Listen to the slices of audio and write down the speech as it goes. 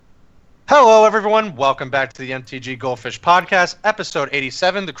Hello, everyone. Welcome back to the MTG Goldfish Podcast, episode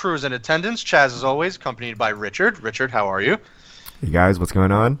 87. The crew is in attendance. Chaz, as always, accompanied by Richard. Richard, how are you? Hey, guys. What's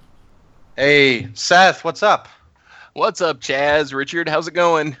going on? Hey, Seth, what's up? What's up, Chaz? Richard, how's it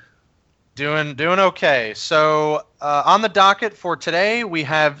going? Doing okay. So, on the docket for today, we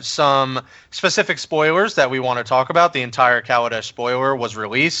have some specific spoilers that we want to talk about. The entire Kaladesh spoiler was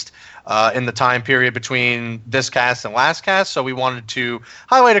released in the time period between this cast and last cast, so we wanted to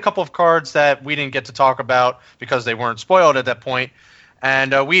highlight a couple of cards that we didn't get to talk about because they weren't spoiled at that point,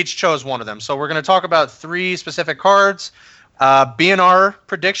 and we each chose one of them. So we're going to talk about three specific cards. BNR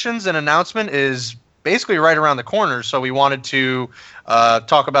predictions and announcement is basically right around the corner, so we wanted to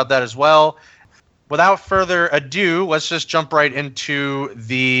talk about that as well. Without further ado, let's just jump right into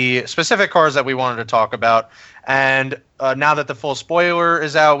the specific cards that we wanted to talk about. And now that the full spoiler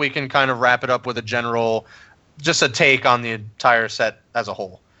is out, we can kind of wrap it up with a general, just a take on the entire set as a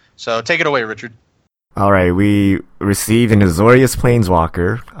whole. So take it away, Richard. All right, we received an Azorius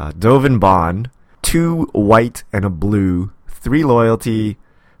Planeswalker, Dovin Bond, 2 white and a blue, 3 loyalty,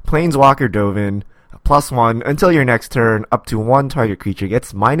 Planeswalker Dovin, +1 until your next turn. Up to 1 target creature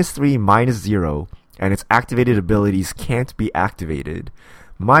gets -3/-0, and its activated abilities can't be activated.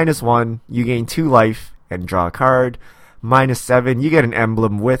 -1, you gain 2 life and draw a card. -7, you get an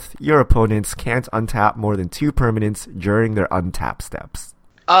emblem with your opponents can't untap more than 2 permanents during their untap steps.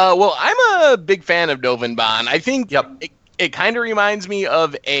 Well, I'm a big fan of Dovin Bond. I think it kind of reminds me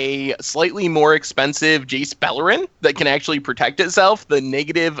of a slightly more expensive Jace Beleren that can actually protect itself. The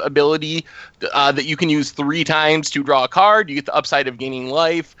negative ability that you can use 3 times to draw a card. You get the upside of gaining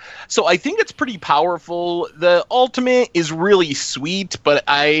life. So I think it's pretty powerful. The ultimate is really sweet, but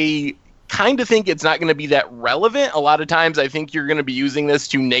I kind of think it's not going to be that relevant. A lot of times I think you're going to be using this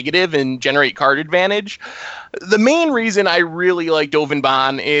to negative and generate card advantage. The main reason I really like Dovin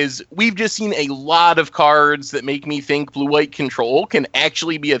Bond is we've just seen a lot of cards that make me think blue-white control can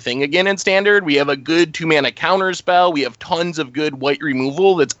actually be a thing again in Standard. We have a good 2-mana counter spell. We have tons of good white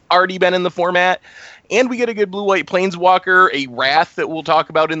removal that's already been in the format. And we get a good blue-white Planeswalker, a Wrath that we'll talk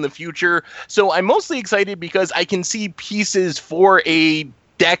about in the future. So I'm mostly excited because I can see pieces for a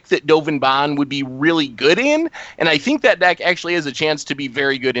deck that Dovin Bond would be really good in, and I think that deck actually has a chance to be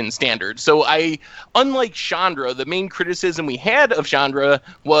very good in Standard. So unlike Chandra, the main criticism we had of Chandra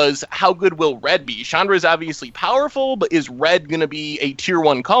was how good will red be? Chandra is obviously powerful, but is red going to be a tier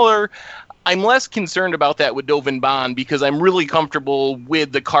 1 color? I'm less concerned about that with Dovin Bond because I'm really comfortable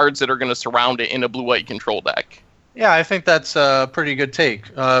with the cards that are going to surround it in a blue-white control deck. Yeah, I think that's a pretty good take.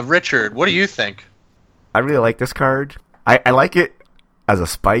 Richard, what do you think? I really like this card. I like it as a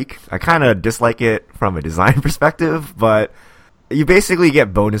spike. I kind of dislike it from a design perspective, but you basically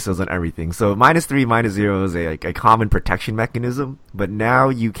get bonuses on everything. So -3, -0 is a common protection mechanism, but now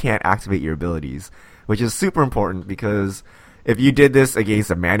you can't activate your abilities, which is super important because if you did this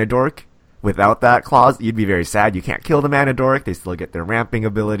against a Mana Dork without that clause, you'd be very sad. You can't kill the Mana Dork, they still get their ramping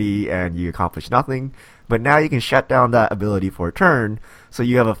ability, and you accomplish nothing. But now you can shut down that ability for a turn, so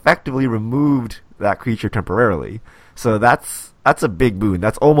you have effectively removed that creature temporarily. So that's a big boon.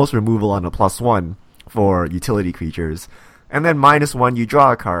 That's almost removal on a +1 for utility creatures. And then -1, you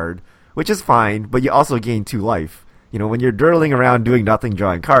draw a card, which is fine, but you also gain 2 life. You know, when you're dirtling around doing nothing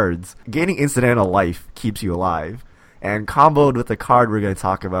drawing cards, gaining incidental life keeps you alive. And comboed with the card we're going to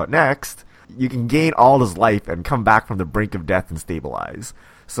talk about next, you can gain all this life and come back from the brink of death and stabilize.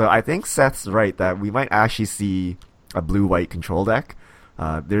 So I think Seth's right that we might actually see a blue-white control deck.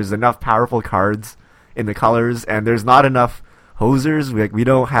 There's enough powerful cards in the colors, and there's not enough hosers. We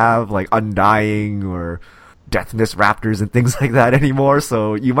don't have like Undying or Deathness Raptors and things like that anymore,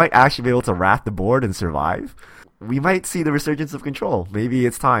 so you might actually be able to wrath the board and survive. We might see the resurgence of control. Maybe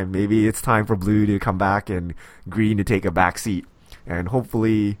it's time. Maybe it's time for blue to come back and green to take a back seat. And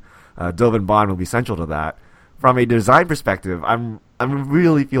hopefully Dovin Bond will be central to that. From a design perspective, I'm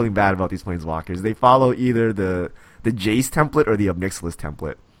really feeling bad about these Planeswalkers. They follow either the Jace template or the Obnixilis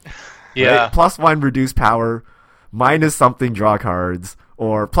template. Yeah. Right? +1 reduce power, -something draw cards,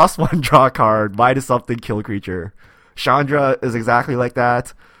 or +1 draw card, -something kill creature. Chandra is exactly like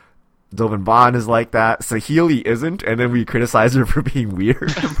that. Dovin Bond is like that. Saheeli isn't, and then we criticize her for being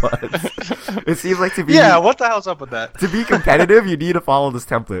weird. But it seems like to be what the hell's up with that? To be competitive, you need to follow this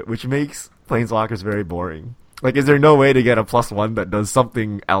template, which makes Planeswalkers very boring. Like, is there no way to get a +1 that does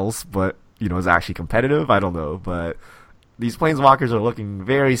something else, but is actually competitive? I don't know, but these Planeswalkers are looking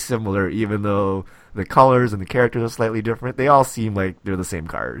very similar, even though the colors and the characters are slightly different. They all seem like they're the same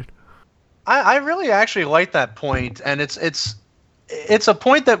card. I really actually like that point, and it's a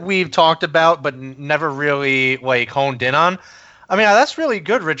point that we've talked about but never really honed in on. I mean, that's really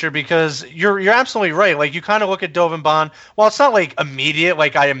good, Richard, because you're absolutely right. Like, you kind of look at Dovin Bond. Well, it's not like immediate.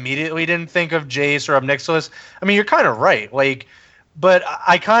 Like, I immediately didn't think of Jace or Obnixilis. I mean, you're kind of right. Like, but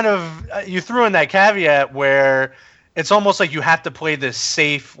I kind of you threw in that caveat where it's almost like you have to play this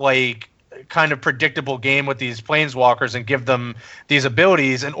safe, like, kind of predictable game with these planeswalkers and give them these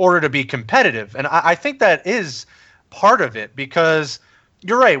abilities in order to be competitive. And I think that is part of it, because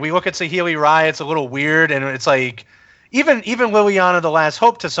you're right. We look at Saheeli Rai, it's a little weird, and it's like even Liliana the Last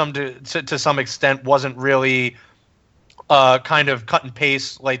Hope to some extent wasn't really kind of cut and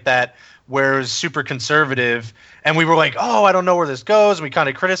paste like that, where it was super conservative, and we were like, oh, I don't know where this goes, and we kind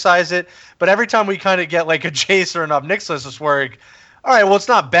of criticize it. But every time we kind of get like a Jace or an Obnixilis, it's like, all right, well, it's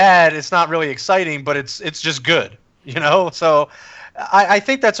not bad, it's not really exciting, but it's just good, you know? So I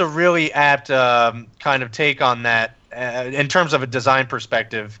think that's a really apt kind of take on that in terms of a design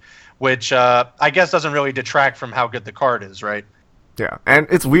perspective, which I guess doesn't really detract from how good the card is, right? Yeah, and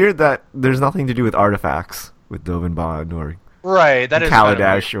it's weird that there's nothing to do with artifacts with Dovin Bond or right, that is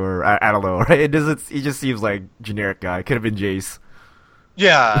Kaladesh, or I don't know, right? It just seems like generic guy. Could have been Jace.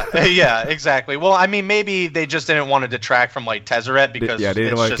 Yeah, yeah, exactly. Well, I mean, maybe they just didn't want to detract from like Tezzeret because they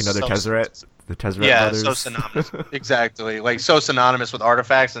didn't like another Tezzeret. The Tezzeret brothers. So synonymous. Exactly, like so synonymous with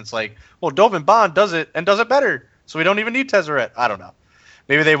artifacts. And it's like, well, Dovin Bond does it and does it better, so we don't even need Tezzeret. I don't know.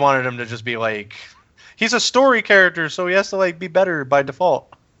 Maybe they wanted him to just be like, he's a story character, so he has to like be better by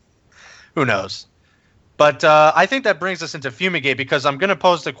default. Who knows? But I think that brings us into Fumigate, because I'm going to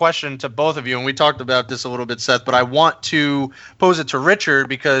pose the question to both of you, and we talked about this a little bit, Seth, but I want to pose it to Richard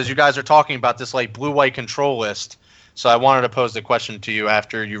because you guys are talking about this like blue-white control list. So I wanted to pose the question to you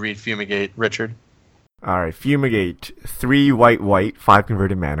after you read Fumigate, Richard. All right, Fumigate. 3 white, 5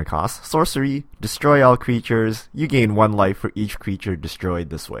 converted mana cost. Sorcery, destroy all creatures. You gain 1 life for each creature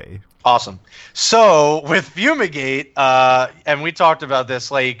destroyed this way. Awesome. So with Fumigate, and we talked about this,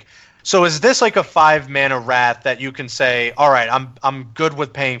 like, so is this like a 5 mana Wrath that you can say, all right, I'm good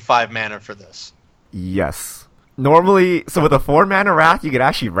with paying 5 mana for this? Yes. Normally, so with a 4 mana Wrath, you could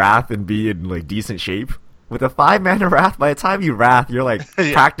actually Wrath and be in like decent shape. With a 5 mana Wrath, by the time you Wrath, you're like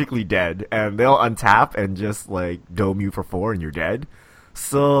Yeah. practically dead, and they'll untap and just like dome you for 4 and you're dead.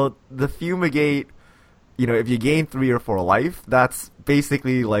 So the Fumigate, you know, if you gain 3 or 4 life, that's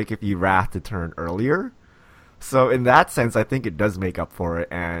basically like if you Wrath a turn earlier. So in that sense, I think it does make up for it.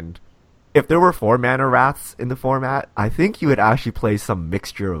 And if there were 4 mana Wraths in the format, I think you would actually play some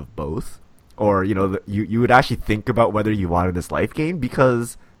mixture of both. Or, you know, you would actually think about whether you wanted this life gain,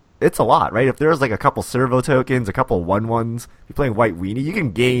 because it's a lot, right? If there's like a couple servo tokens, a couple 1/1s, you're playing White Weenie, you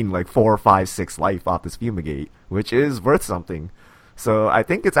can gain like 4, 5, 6 life off this Fumigate, which is worth something. So I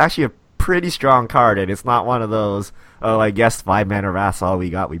think it's actually a pretty strong card, and it's not one of those, oh, I guess 5 mana Wrath's all we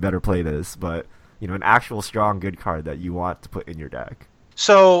got, we better play this. But, you know, an actual strong good card that you want to put in your deck.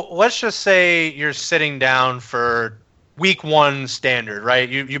 So let's just say you're sitting down for week 1 standard, right?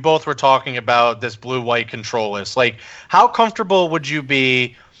 You both were talking about this blue-white control list. Like, how comfortable would you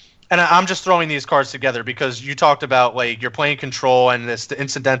be? And I'm just throwing these cards together because you talked about like you're playing control and the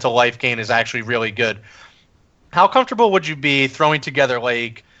incidental life gain is actually really good. How comfortable would you be throwing together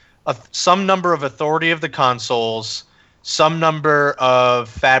like some number of Authority of the Consoles, some number of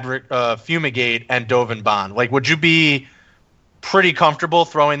Fumigate, and Dovin Bond? Like, would you be pretty comfortable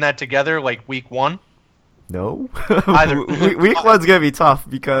throwing that together like week 1? No. Either. Week 1's going to be tough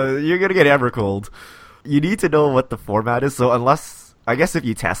because you're going to get Evercold. You need to know what the format is, so unless, I guess if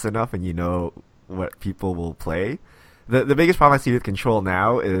you test enough and you know what people will play, the biggest problem I see with Control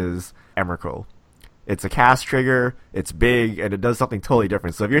now is Emrakul. It's a cast trigger, it's big, and it does something totally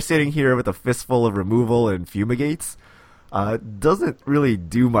different. So if you're sitting here with a fistful of removal and Fumigates, it doesn't really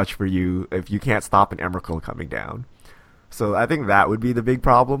do much for you if you can't stop an Emrakul coming down. So I think that would be the big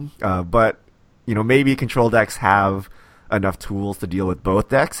problem. But, you know, maybe Control decks have enough tools to deal with both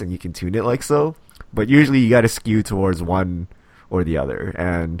decks, and you can tune it like so. But usually you got to skew towards one or the other.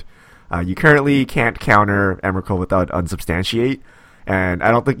 And you currently can't counter Emrakul without Unsubstantiate. And I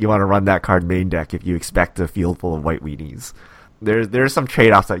don't think you want to run that card main deck if you expect a field full of White Weenies. There's some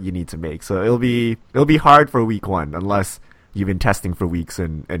trade-offs that you need to make. So it'll be hard for week 1 unless you've been testing for weeks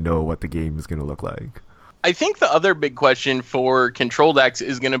and know what the game is going to look like. I think the other big question for Control decks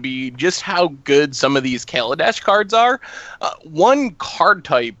is going to be just how good some of these Kaladesh cards are. One card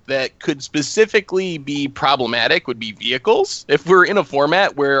type that could specifically be problematic would be vehicles. If we're in a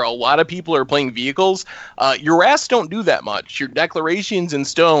format where a lot of people are playing vehicles, your Wraths don't do that much. Your Declarations in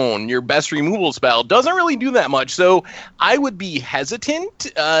Stone, your best removal spell doesn't really do that much. So I would be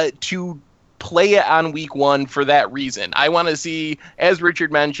hesitant to play it on week 1 for that reason. I want to see, as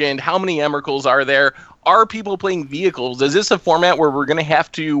Richard mentioned, how many Emrakuls are there? are people playing vehicles? Is this a format where we're going to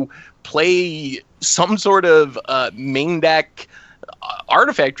have to play some sort of main deck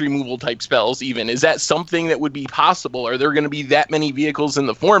artifact removal type spells even? Is that something that would be possible? Are there going to be that many vehicles in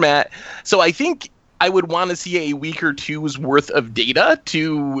the format? So I think I would want to see a week or two's worth of data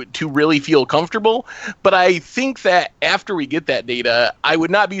to really feel comfortable. But I think that after we get that data, I would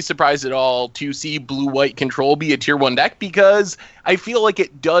not be surprised at all to see blue-white control be a tier 1 deck, because I feel like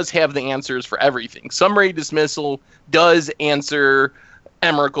it does have the answers for everything. Summary Dismissal does answer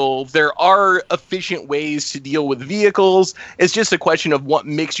Emrakul. There are efficient ways to deal with vehicles. It's just a question of what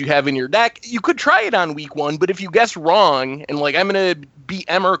mix you have in your deck. You could try it on week 1, but if you guess wrong and like, I'm going to beat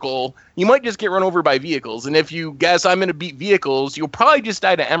Emrakul, you might just get run over by vehicles. And if you guess I'm going to beat vehicles, you'll probably just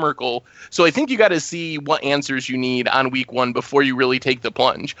die to Emrakul. So I think you got to see what answers you need on week 1 before you really take the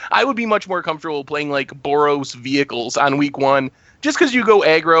plunge. I would be much more comfortable playing like Boros vehicles on week 1. Just because you go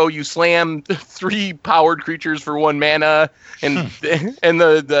aggro, you slam 3 powered creatures for 1 mana, and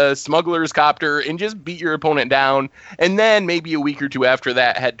the Smuggler's Copter, and just beat your opponent down. And then maybe a week or 2 after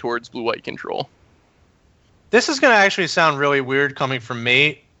that, head towards blue-white control. This is going to actually sound really weird coming from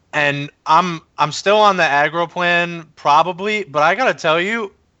me, and I'm still on the aggro plan probably, but I got to tell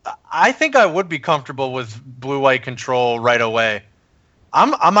you, I think I would be comfortable with blue-white control right away.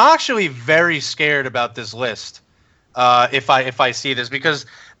 I'm actually very scared about this list. If I see this, because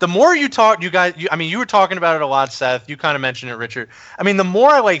the more you talk, you were talking about it a lot, Seth. You kind of mentioned it, Richard. I mean, the more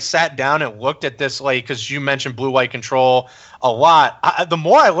I like sat down and looked at this, like, because you mentioned blue-white control a lot. The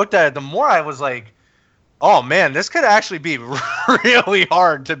more I looked at it, the more I was like, oh man, this could actually be really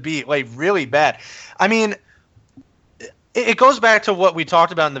hard to beat, like really bad. I mean, it goes back to what we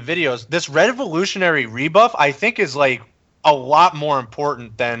talked about in the videos. This revolutionary rebuff, I think, is like a lot more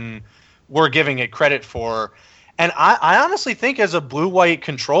important than we're giving it credit for. And I honestly think as a blue-white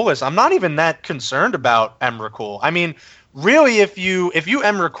control list, I'm not even that concerned about Emrakul. I mean, really, if you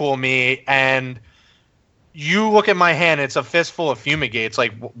Emrakul me and you look at my hand, it's a fistful of Fumigates.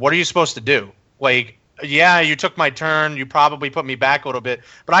 Like, what are you supposed to do? Like, yeah, you took my turn. You probably put me back a little bit,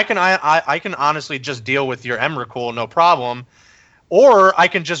 but I can honestly just deal with your Emrakul, no problem. Or I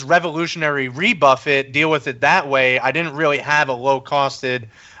can just revolutionary rebuff it, deal with it that way. I didn't really have a low-costed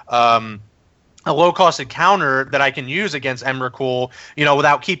counter that I can use against Emrakul,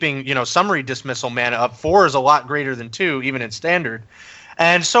 without keeping, summary dismissal mana up. 4 is a lot greater than 2, even in standard.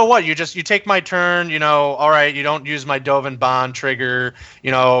 And so what? You take my turn, all right, you don't use my Dovin Bond trigger,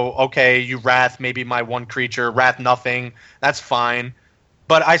 okay, you Wrath maybe my 1 creature, Wrath nothing, that's fine.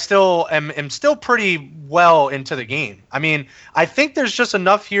 But I still am still pretty well into the game. I mean, I think there's just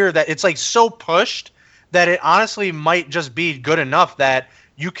enough here that it's like so pushed that it honestly might just be good enough that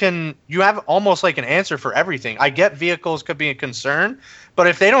you have almost like an answer for everything. I get vehicles could be a concern, but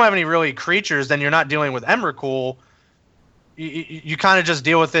if they don't have any really creatures, then you're not dealing with Emrakul. You kind of just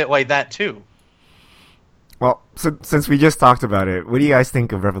deal with it like that too. Well, so, since we just talked about it, what do you guys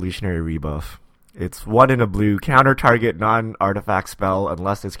think of Revolutionary Rebuff? It's 1 in a blue, counter target non-artifact spell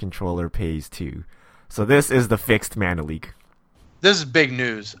unless its controller pays 2. So this is the fixed mana leak. This is big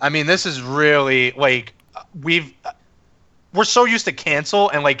news. I mean, this is really, like, we're so used to cancel,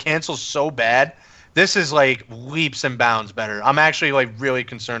 and like cancel's so bad. This is like leaps and bounds better. I'm actually like really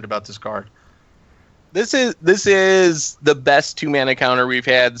concerned about this card. This is the best 2-mana counter we've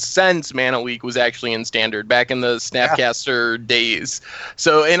had since Mana Leak was actually in standard back in the Snapcaster days.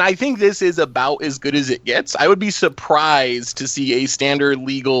 So, and I think this is about as good as it gets. I would be surprised to see a standard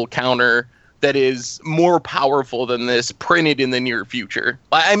legal counter that is more powerful than this printed in the near future.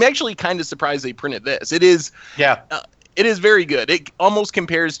 I'm actually kind of surprised they printed this. It is, it is very good. It almost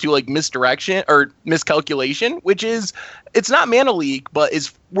compares to like Misdirection or Miscalculation, which is, it's not Mana Leak, but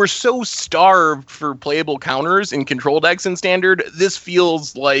we're so starved for playable counters in control decks in standard. This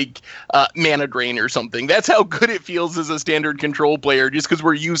feels like Mana Drain or something. That's how good it feels as a standard control player, just because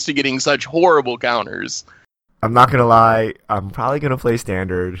we're used to getting such horrible counters. I'm not gonna lie, I'm probably gonna play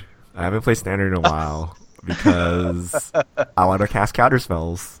standard. I haven't played standard in a while because I want to cast counter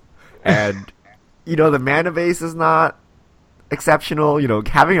spells, and the mana base is not exceptional.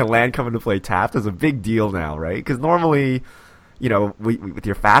 Having a land come into play tapped is a big deal now, right? Because normally, with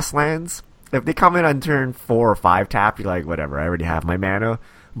your fast lands, if they come in on turn 4 or 5 tapped, you're like, whatever, I already have my mana.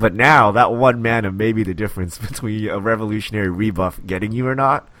 But now, that 1 mana may be the difference between a Revolutionary Rebuff getting you or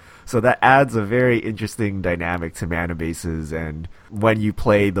not. So that adds a very interesting dynamic to mana bases, and when you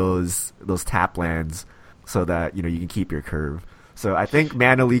play those tap lands, so that you can keep your curve. So I think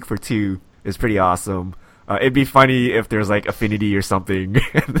Mana Leak for 2 is pretty awesome. It'd be funny if there's like affinity or something,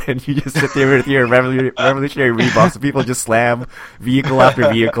 and then you just sit there with your revolutionary rebuffs, and people just slam vehicle after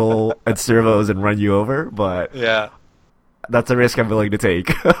vehicle and servos and run you over. But yeah, that's a risk I'm willing to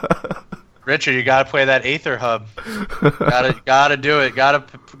take. Richard, you gotta play that Aether Hub. Gotta do it.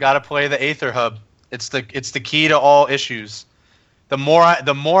 Gotta play the Aether Hub. It's the key to all issues. The more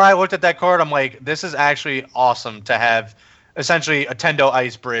I looked at that card, I'm like, this is actually awesome to have. Essentially, a Tendo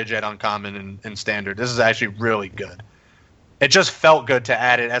Ice Bridge at Uncommon and Standard. This is actually really good. It just felt good to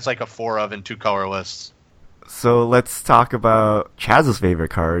add it as like a 4 of in 2 color lists. So let's talk about Chaz's favorite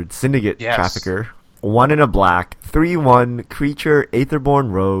card, Syndicate Trafficker. 1 in a black, 3/1 creature,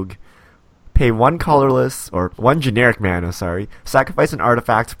 Aetherborn Rogue. Pay 1 colorless, or 1 generic mana, sacrifice an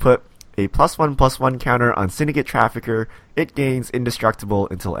artifact, put a +1/+1 counter on Syndicate Trafficker. It gains indestructible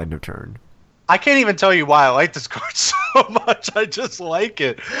until end of turn. I can't even tell you why I like this card so much. I just like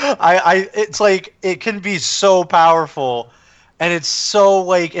it. It's like it can be so powerful, and it's so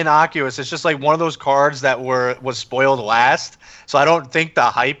like innocuous. It's just like one of those cards that was spoiled last. So I don't think the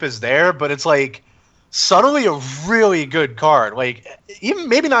hype is there, but it's like subtly a really good card. Like even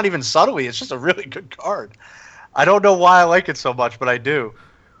maybe not even subtly. It's just a really good card. I don't know why I like it so much, but I do.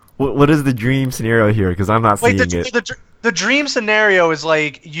 What is the dream scenario here? Because I'm not seeing it. The dream scenario is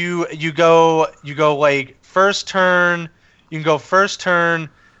like you go like first turn. You can go first turn.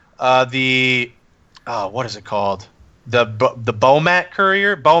 What is it called? The Bomat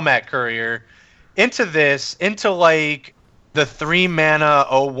Courier into like the 3 mana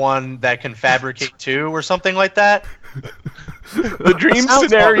 0/1 that can fabricate 2 or something like that. The dream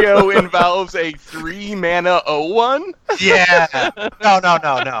scenario involves a 3 mana 0/1? Yeah.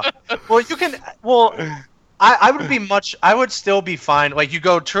 No. Well, you can. Well, I would still be fine. Like you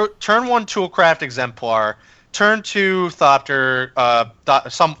go turn 1 Toolcraft Exemplar, turn 2 Thopter,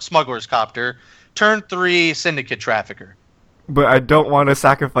 some Smuggler's Copter, turn 3 Syndicate Trafficker. But I don't want to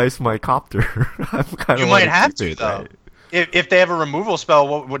sacrifice my Copter. You might have to though. Right? If they have a removal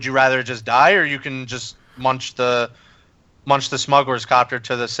spell, would you rather just die, or you can just munch the Smuggler's Copter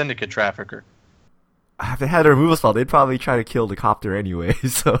to the Syndicate Trafficker? If they had a removal spell, they'd probably try to kill the Copter anyway,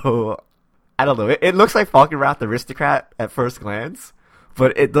 so I don't know. It looks like Falcon Wrath Aristocrat at first glance,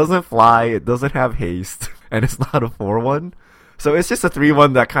 but it doesn't fly, it doesn't have haste, and it's not a 4/1. So it's just a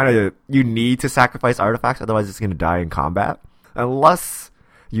 3/1 that kind of you need to sacrifice artifacts, otherwise it's going to die in combat. Unless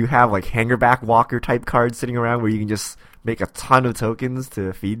you have like Hangerback Walker type cards sitting around where you can just make a ton of tokens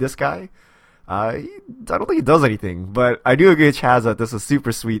to feed this guy. I don't think it does anything, but I do agree with Chaz that this is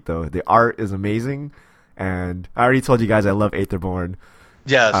super sweet though. The art is amazing, and I already told you guys I love Aetherborn.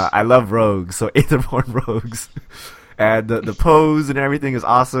 Yes. I love rogues, so Aetherborn rogues. And the pose and everything is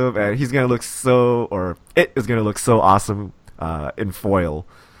awesome, and it is going to look so awesome in foil.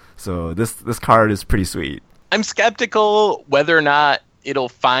 So this card is pretty sweet. I'm skeptical whether or not it'll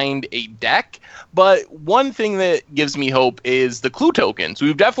find a deck, but one thing that gives me hope is the clue tokens.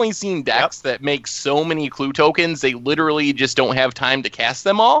 We've definitely seen decks that make so many clue tokens they literally just don't have time to cast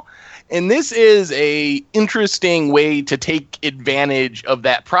them all. And this is a interesting way to take advantage of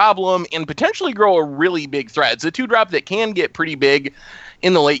that problem and potentially grow a really big threat. It's a 2-drop that can get pretty big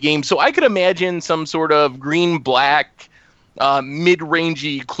in the late game. So I could imagine some sort of green-black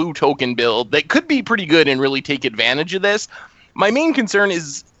mid-rangey clue token build that could be pretty good and really take advantage of this. My main concern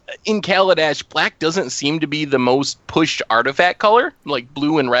is in Kaladesh, black doesn't seem to be the most pushed artifact color. Like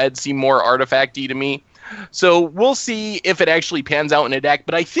blue and red seem more artifact-y to me. So we'll see if it actually pans out in a deck,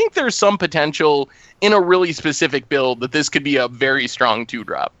 but I think there's some potential in a really specific build that this could be a very strong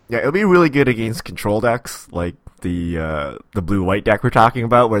 2-drop. Yeah, it'll be really good against control decks, like the blue-white deck we're talking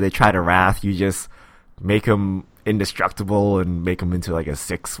about, where they try to Wrath, you just make them indestructible and make them into like a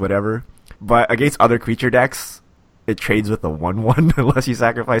 6 whatever. But against other creature decks, it trades with a 1/1 unless you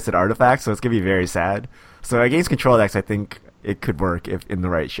sacrifice an artifact, so it's going to be very sad. So against control decks, I think it could work if in the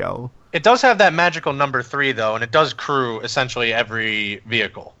right shell. It does have that magical number 3, though, and it does crew essentially every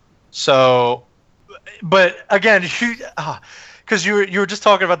vehicle. So, but again, because you were just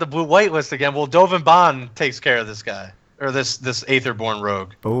talking about the blue-white list again. Well, Dovin Bond takes care of this guy, or this Aetherborn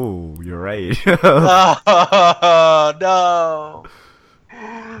rogue. Oh, you're right. Oh, no.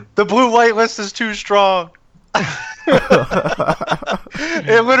 The blue-white list is too strong.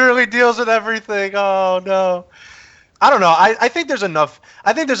 It literally deals with everything. Oh, no. I don't know. I think there's enough.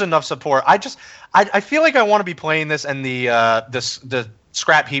 I think there's enough support. I feel like I want to be playing this and the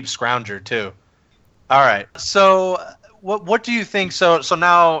Scrap Heap Scrounger too. All right. So what do you think? So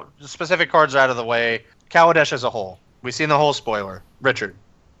now the specific cards are out of the way. Kaladesh as a whole. We've seen the whole spoiler. Richard.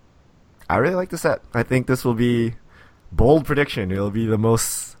 I really like the set. I think this will be bold prediction. It'll be the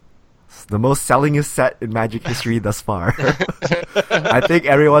most the most sellingest set in Magic history thus far. I think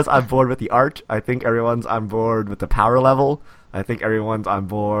everyone's on board with the art. I think everyone's on board with the power level. I think everyone's on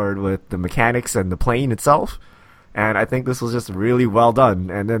board with the mechanics and the plane itself. And I think this was just really well done.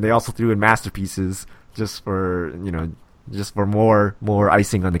 And then they also threw in masterpieces just for, just for more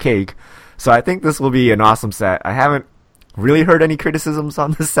icing on the cake. So I think this will be an awesome set. I haven't really heard any criticisms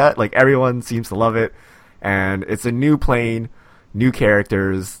on this set. Like, everyone seems to love it. And it's a new plane, new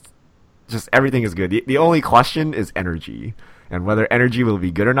characters. Just everything is good. The only question is energy and whether energy will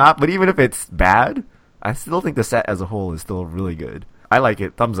be good or not. But even if it's bad, I still think the set as a whole is still really good. I like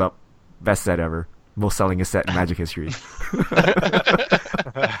it. Thumbs up. Best set ever. Most sellingest set in Magic history.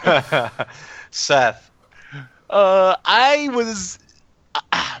 Seth. I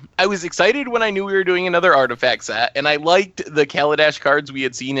was excited when I knew we were doing another artifact set, and I liked the Kaladesh cards we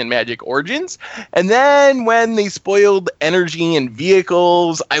had seen in Magic Origins. And then when they spoiled energy and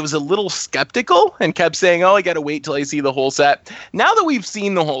vehicles, I was a little skeptical and kept saying, I got to wait till I see the whole set. Now that we've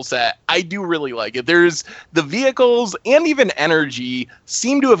seen the whole set, I do really like it. There's the vehicles and even energy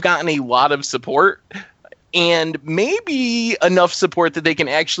seem to have gotten a lot of support. And maybe enough support that they can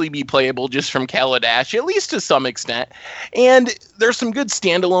actually be playable just from Kaladesh, at least to some extent. And there's some good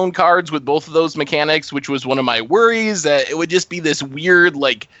standalone cards with both of those mechanics, which was one of my worries, that it would just be this weird,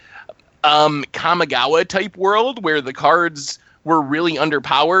 Kamigawa type world where the cards were really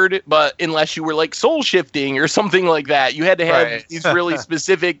underpowered, but unless you were like soul shifting or something like that, you had to have these really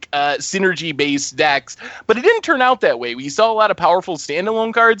specific synergy based decks. But it didn't turn out that way. We saw a lot of powerful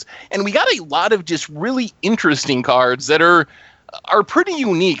standalone cards, and we got a lot of just really interesting cards that are pretty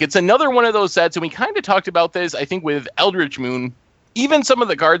unique. It's another one of those sets, and we kind of talked about this, I think, with Eldritch Moon. Even some of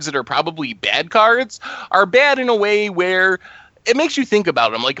the cards that are probably bad cards are bad in a way where it makes you think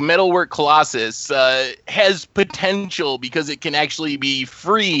about them. Like Metalwork Colossus has potential because it can actually be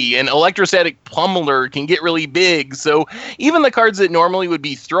free, and Electrostatic Pummeler can get really big. So even the cards that normally would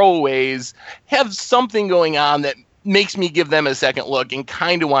be throwaways have something going on that makes me give them a second look and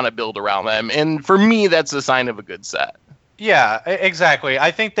kind of want to build around them. And for me, that's a sign of a good set. Yeah, exactly. I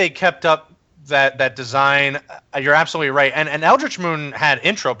think they kept up that design. You're absolutely right. And Eldritch Moon had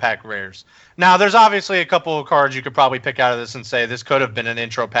intro pack rares. Now, there's obviously a couple of cards you could probably pick out of this and say this could have been an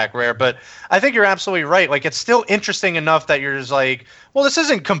intro pack rare, but I think you're absolutely right. Like, it's still interesting enough that you're just like, well, this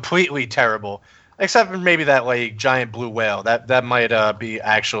isn't completely terrible, except for maybe that like giant blue whale. That might be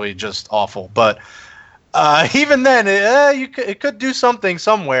actually just awful. But even then, it could do something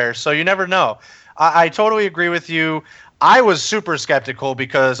somewhere, so you never know. I totally agree with you. I was super skeptical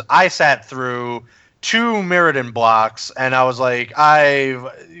because I sat through 2 Mirrodin blocks, and I was like,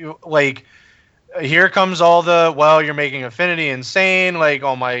 here comes all the, you're making Affinity insane, like,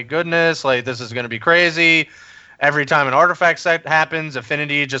 oh my goodness, like, this is going to be crazy. Every time an artifact set happens,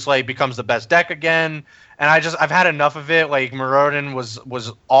 Affinity just, like, becomes the best deck again. And I've had enough of it. Like, Mirrodin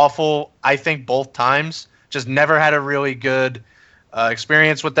was awful, I think, both times. Just never had a really good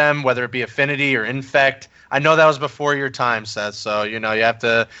experience with them, whether it be Affinity or Infect. I know that was before your time, Seth, so, you have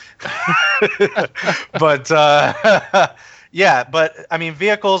to... But, yeah, but, I mean,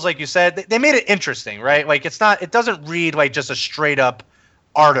 vehicles, like you said, they made it interesting, right? Like, it doesn't read like just a straight-up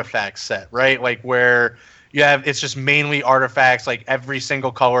artifact set, right? Like, where it's just mainly artifacts, like, every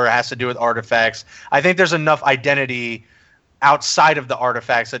single color has to do with artifacts. I think there's enough identity outside of the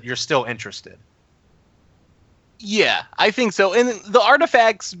artifacts that you're still interested. Yeah, I think so. And the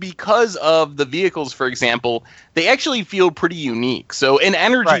artifacts, because of the vehicles, for example, they actually feel pretty unique. So, and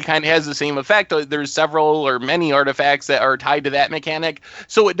energy kind of has the same effect. There's several or many artifacts that are tied to that mechanic.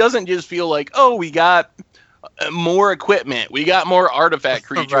 So it doesn't just feel like, we got more equipment, we got more artifact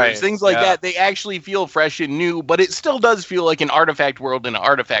creatures, things like that. They actually feel fresh and new, but it still does feel like an artifact world in an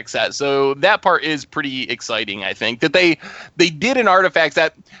artifact set. So that part is pretty exciting, I think, that they did an artifact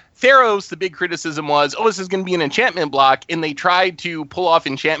set. Theros, the big criticism was, this is going to be an enchantment block, and they tried to pull off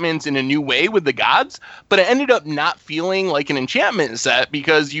enchantments in a new way with the gods, but it ended up not feeling like an enchantment set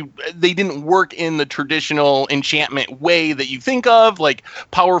because they didn't work in the traditional enchantment way that you think of, like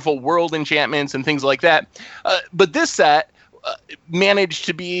powerful world enchantments and things like that. But this set managed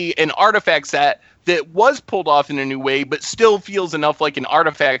to be an artifact set that was pulled off in a new way, but still feels enough like an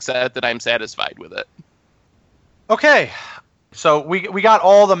artifact set that I'm satisfied with it. Okay. So we got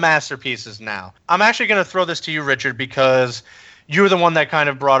all the masterpieces now. I'm actually going to throw this to you, Richard, because you're the one that kind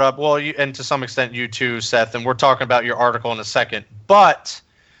of brought up, and to some extent you too, Seth, and we're talking about your article in a second. But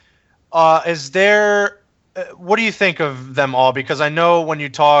what do you think of them all? Because I know when you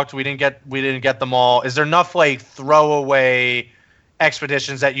talked, we didn't get them all. Is there enough like throwaway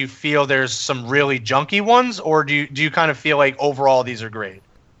expeditions that you feel there's some really junky ones, or do you kind of feel like overall these are great?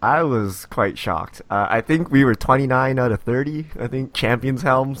 I was quite shocked. I think we were 29 out of 30. I think Champion's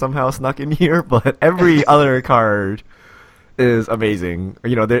Helm somehow snuck in here, but every other card is amazing.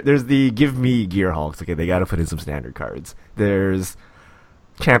 You know, there's the Give Me Gearhulks. Okay, they got to put in some standard cards. There's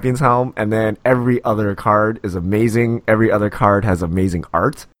Champion's Helm, and then every other card is amazing. Every other card has amazing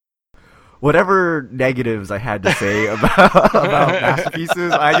art. Whatever negatives I had to say about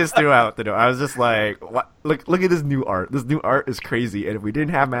masterpieces, I just threw out the door. I was just like, "What? Look at this new art. This new art is crazy. And if we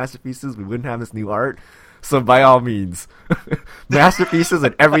didn't have masterpieces, we wouldn't have this new art. So by all means, masterpieces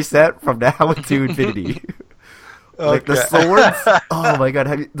in every set from now into infinity." Like the swords. Oh my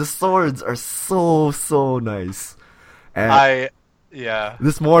god, the swords are so nice. And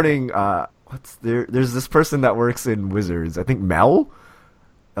this morning, there's this person that works in Wizards. I think Mel.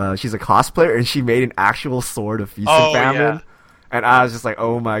 She's a cosplayer, and she made an actual Sword of Feast and Famine. Yeah. And I was just like,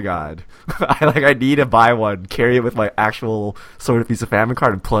 oh my god. I need to buy one, carry it with my actual Sword of Feast and Famine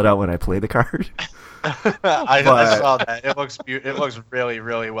card, and pull it out when I play the card. I saw that. It looks really,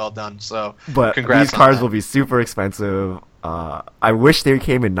 really well done. So, but congrats. These cards will be super expensive. I wish they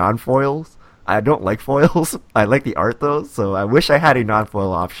came in non-foils. I don't like foils. I like the art though, so I wish I had a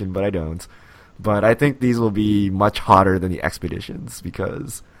non-foil option, but I don't. But I think these will be much hotter than the Expeditions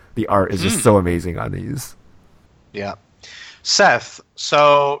because the art is just so amazing on these. Yeah. Seth,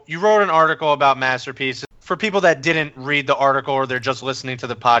 so you wrote an article about masterpieces. For people that didn't read the article or they're just listening to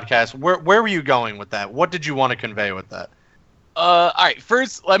the podcast, where were you going with that? What did you want to convey with that? All right.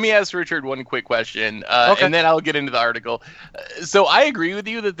 First, let me ask Richard one quick question, and then I'll get into the article. So I agree with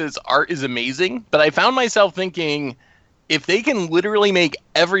you that this art is amazing, but I found myself thinking, if they can literally make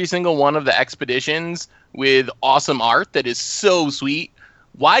every single one of the expeditions with awesome art that is so sweet,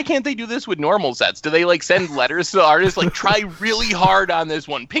 why can't they do this with normal sets? Do they send letters to artists try really hard on this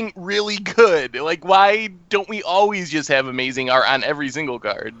one, paint really good? Why don't we always just have amazing art on every single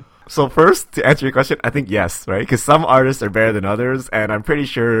card? So first, to answer your question, I think yes, right? Because some artists are better than others, and I'm pretty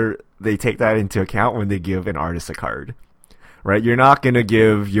sure they take that into account when they give an artist a card. Right, you're not gonna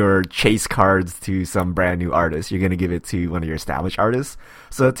give your chase cards to some brand new artist. You're gonna give it to one of your established artists.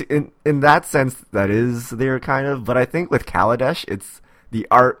 So in that sense, that is there kind of. But I think with Kaladesh, it's the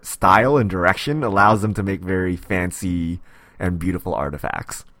art style and direction allows them to make very fancy and beautiful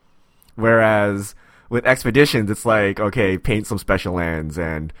artifacts. Whereas with Expeditions, it's like, okay, paint some special lands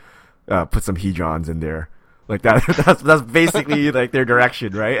and put some Hedrons in there. Like that's basically their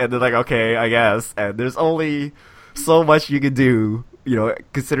direction, right? And they're like, okay, I guess. And there's only so much you can do,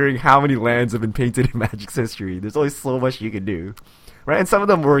 considering how many lands have been painted in Magic's history. There's only so much you can do, right? And some of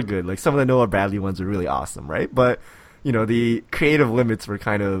them were good. Like some of the Noah Bradley ones are really awesome, right? But, the creative limits were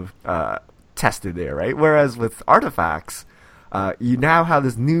kind of tested there, right? Whereas with artifacts, you now have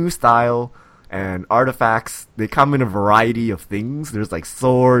this new style, and artifacts, they come in a variety of things. There's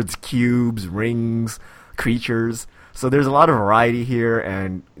swords, cubes, rings, creatures. So there's a lot of variety here,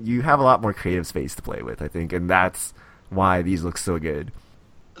 and you have a lot more creative space to play with, I think, and that's why these look so good.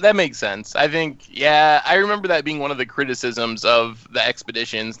 That makes sense. I think, I remember that being one of the criticisms of the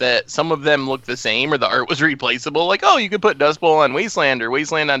Expeditions, that some of them looked the same or the art was replaceable. You could put Dust Bowl on Wasteland or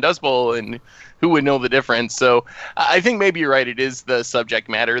Wasteland on Dust Bowl, and who would know the difference? So I think maybe you're right. It is the subject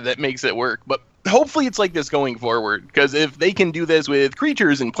matter that makes it work, but hopefully it's like this going forward, because if they can do this with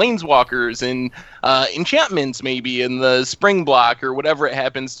creatures and planeswalkers and enchantments maybe in the spring block or whatever it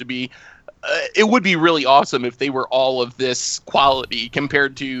happens to be, it would be really awesome if they were all of this quality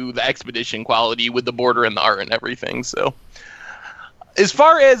compared to the Expedition quality with the border and the art and everything. So as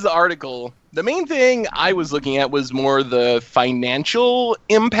far as the article, the main thing I was looking at was more the financial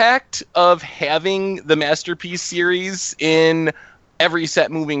impact of having the Masterpiece series in every set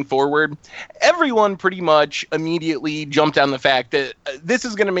moving forward. Everyone pretty much immediately jumped on the fact that this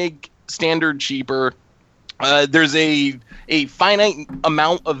is going to make Standard cheaper. There's a finite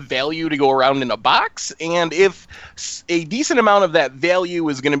amount of value to go around in a box, and if a decent amount of that value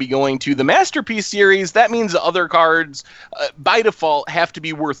is going to be going to the Masterpiece series, that means the other cards, by default, have to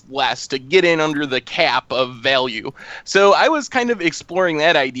be worth less to get in under the cap of value. So I was kind of exploring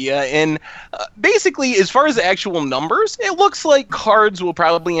that idea, and basically, as far as the actual numbers, it looks like cards will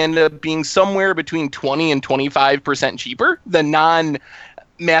probably end up being somewhere between 20 and 25% cheaper than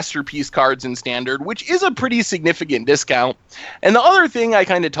Masterpiece cards in Standard, which is a pretty significant discount. And the other thing I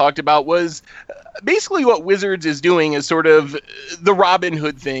kind of talked about was basically what Wizards is doing is sort of the Robin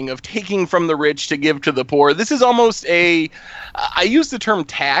Hood thing of taking from the rich to give to the poor. This is almost I use the term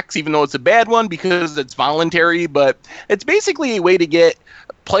tax, even though it's a bad one because it's voluntary, but it's basically a way to get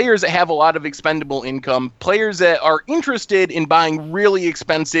players that have a lot of expendable income, players that are interested in buying really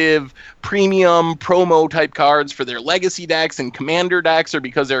expensive premium promo type cards for their legacy decks and commander decks, or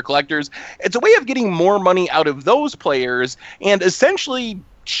because they're collectors. It's a way of getting more money out of those players and essentially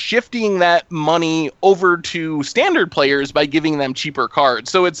shifting that money over to standard players by giving them cheaper cards.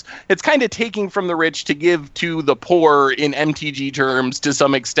 So it's kind of taking from the rich to give to the poor in MTG terms to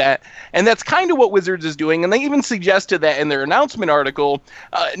some extent. And that's kind of what Wizards is doing. And they even suggested that in their announcement article,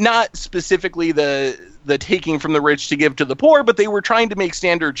 not specifically the taking from the rich to give to the poor, but they were trying to make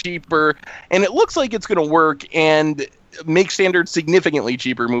standard cheaper. And it looks like it's going to work and make standard significantly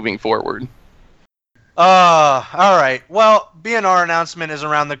cheaper moving forward. All right. Well, BNR announcement is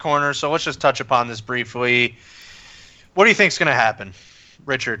around the corner, so let's just touch upon this briefly. What do you think's going to happen,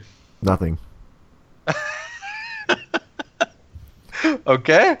 Richard? Nothing.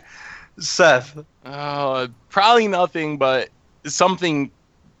 Okay. Seth? Probably nothing, but something.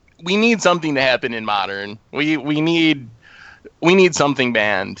 We need something to happen in Modern. We need something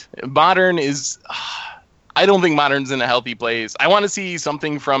banned. Modern is. I don't think Modern's in a healthy place. I want to see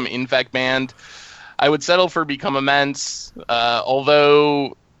something from Infect banned. I would settle for Become Immense,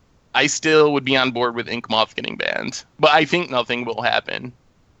 although I still would be on board with Inkmoth getting banned. But I think nothing will happen.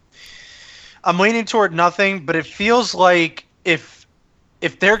 I'm leaning toward nothing, but it feels like if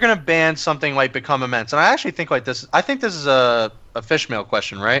they're going to ban something like Become Immense, and I actually think like this, I think this is a Fishmail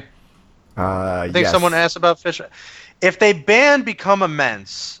question, right? I think someone asked about Fish. If they ban Become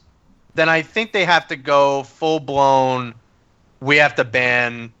Immense, then I think they have to go full-blown, we have to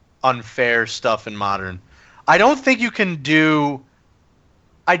ban unfair stuff in Modern. I don't think you can do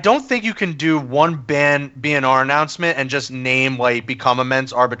one BNR announcement and just name like Become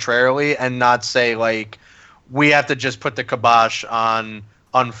Immense arbitrarily and not say like we have to just put the kibosh on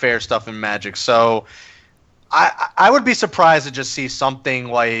unfair stuff in Magic. So I would be surprised to just see something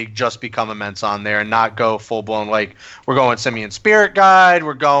like just Become Immense on there and not go full blown like we're going Simian Spirit Guide,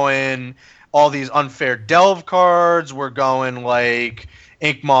 we're going all these unfair Delve cards, we're going like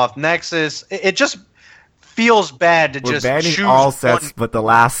Inkmoth Nexus. It just feels bad to We're just banning choose all sets one. but the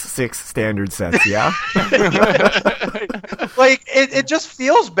last 6 standard sets, yeah? Like it just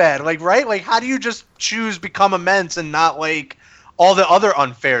feels bad, like, right? Like, how do you just choose Become Immense and not like all the other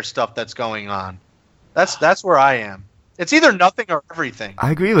unfair stuff that's going on? That's where I am. It's either nothing or everything. I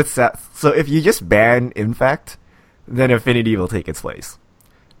agree with Seth. So if you just ban Infect, then Affinity will take its place.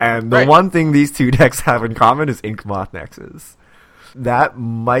 And the one thing these two decks have in common is Inkmoth Nexus. That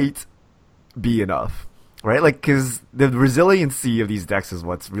might be enough, right? Like, because the resiliency of these decks is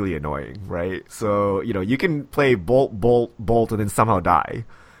what's really annoying, right? So, you can play Bolt, and then somehow die,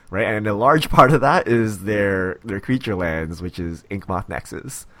 right? And a large part of that is their creature lands, which is Inkmoth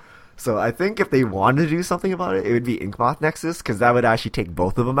Nexus. So I think if they wanted to do something about it, it would be Inkmoth Nexus, because that would actually take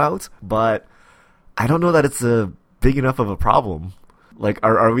both of them out. But I don't know that it's a big enough of a problem. Like,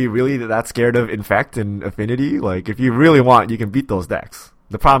 are we really that scared of Infect and Affinity? Like, if you really want, you can beat those decks.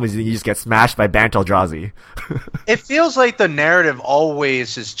 The problem is you just get smashed by Bant Eldrazi. It feels like the narrative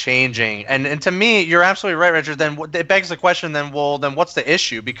always is changing. And to me, you're absolutely right, Richard. Then it begs the question, then what's the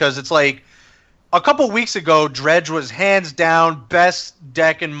issue? Because it's like a couple weeks ago, Dredge was hands down best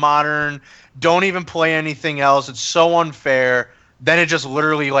deck in Modern. Don't even play anything else. It's so unfair. Then it just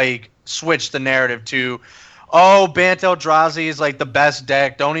literally like switched the narrative to, oh, Bant Eldrazi is like the best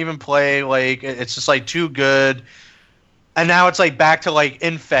deck. Don't even play. Like, it's just like too good. And now it's like back to like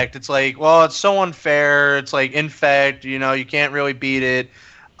Infect. It's like, well, it's so unfair. It's like Infect, you can't really beat it.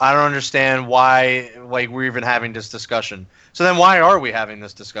 I don't understand why like we're even having this discussion. So then why are we having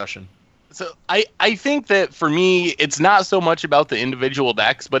this discussion? So I think that for me, it's not so much about the individual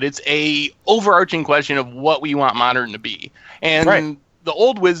decks, but it's a overarching question of what we want Modern to be. And the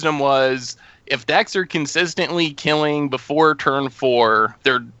old wisdom was, if decks are consistently killing before turn 4,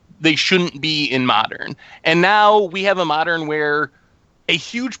 they shouldn't be in Modern. And now we have a Modern where a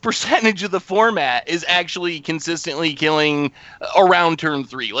huge percentage of the format is actually consistently killing around turn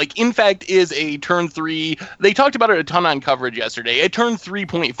 3. Like, Infect is a turn 3. They talked about it a ton on coverage yesterday. A turn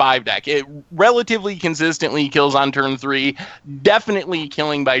 3.5 deck. It relatively consistently kills on turn 3, definitely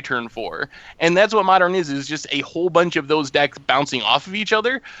killing by turn 4. And that's what Modern is just a whole bunch of those decks bouncing off of each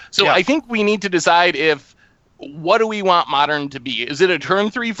other. So I think we need to decide what do we want Modern to be? Is it a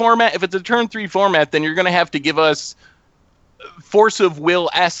turn 3 format? If it's a turn 3 format, then you're going to have to give us force of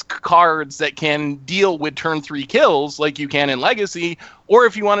will-esque cards that can deal with turn 3 kills like you can in Legacy, or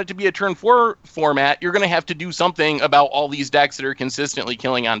if you want it to be a turn 4 format, you're going to have to do something about all these decks that are consistently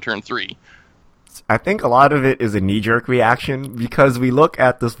killing on turn 3. I think a lot of it is a knee-jerk reaction because we look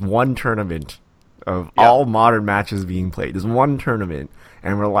at this one tournament of all Modern matches being played. This one tournament,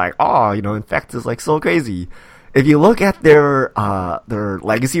 and we're like, oh, Infect is like so crazy. If you look at their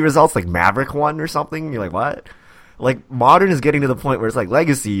Legacy results, like Maverick won or something, you're like, what? Like, Modern is getting to the point where it's like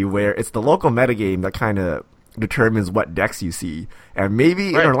Legacy, where it's the local metagame that kind of determines what decks you see. And maybe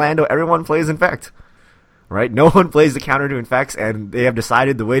in Orlando, everyone plays Infect, right? No one plays the counter to Infects, and they have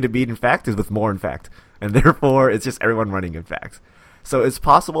decided the way to beat Infect is with more Infect. And therefore, it's just everyone running Infect. So it's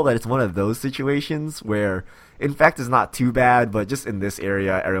possible that it's one of those situations where Infect is not too bad, but just in this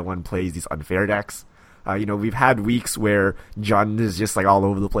area, everyone plays these unfair decks. We've had weeks where Jund is just like all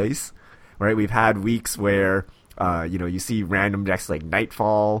over the place, right? We've had weeks where you see random decks like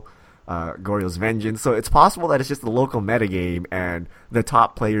Nightfall, Goryo's Vengeance. So it's possible that it's just the local metagame and the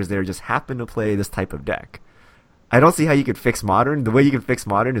top players there just happen to play this type of deck. I don't see how you could fix Modern. The way you can fix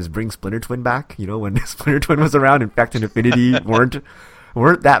Modern is bring Splinter Twin back. When Splinter Twin was around, Infect and Affinity weren't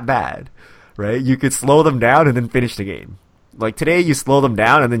that bad, right? You could slow them down and then finish the game. Like today, you slow them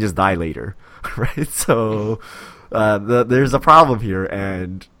down and then just die later, right? So there's a problem here,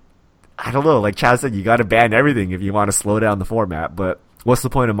 and I don't know, like Chad said, you got to ban everything if you want to slow down the format, but what's the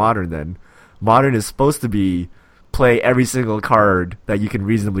point of Modern then? Modern is supposed to be play every single card that you can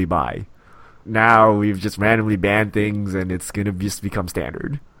reasonably buy. Now we've just randomly banned things, and it's going to just become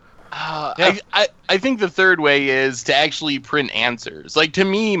standard. I think the third way is to actually print answers. Like, to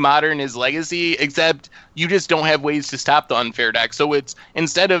me, Modern is Legacy, except you just don't have ways to stop the unfair deck. So it's,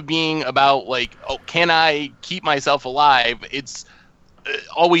 instead of being about, like, oh, can I keep myself alive, it's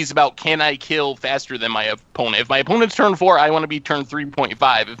always about, can I kill faster than my opponent? If my opponent's turn 4, I want to be turn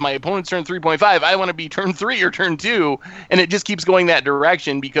 3.5. If my opponent's turn 3.5, I want to be turn 3 or turn 2. And it just keeps going that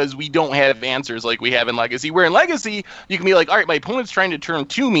direction because we don't have answers like we have in Legacy. Where in Legacy, you can be like, all right, my opponent's trying to turn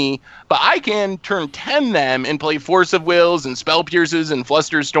 2 me, but I can turn 10 them and play Force of Wills and Spell Pierces and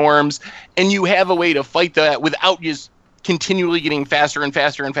Fluster Storms. And you have a way to fight that without just continually getting faster and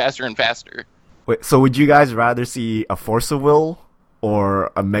faster and faster and faster. Wait, so would you guys rather see a Force of Will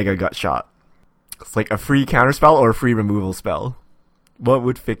or a Mega Gut Shot? It's like a free counterspell or a free removal spell. What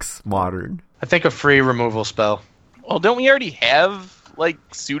would fix Modern? I think a free removal spell. Well, don't we already have, like,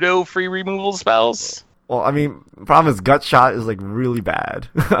 pseudo free removal spells? Well, I mean, the problem is Gut Shot is, like, really bad.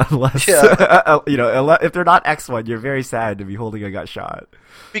 Unless, if they're not X1, you're very sad to be holding a Gut Shot.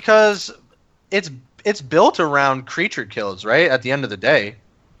 Because it's built around creature kills, right? At the end of the day.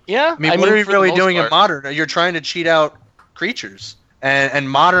 Yeah. I mean, what are you really doing in Modern? You're trying to cheat out creatures. And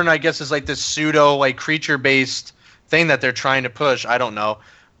Modern, I guess, is like this pseudo like creature-based thing that they're trying to push. I don't know.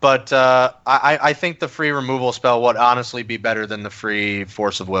 But I think the free removal spell would honestly be better than the free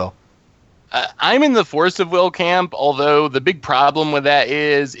Force of Will. I'm in the Force of Will camp, although the big problem with that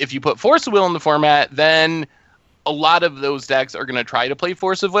is if you put Force of Will in the format, then a lot of those decks are going to try to play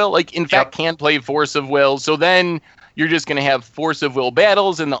Force of Will. Like, Infect can't play Force of Will, so then you're just going to have Force of Will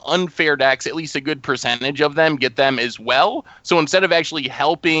battles, and the unfair decks, at least a good percentage of them, get them as well. So instead of actually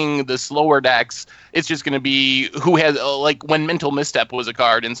helping the slower decks, it's just going to be who has, like when Mental Misstep was a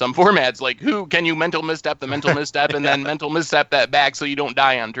card in some formats, like who can you Mental Misstep the Mental Misstep and then Mental Misstep that back so you don't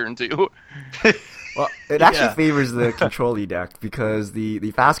die on turn 2. Well, it actually favors the control-y deck because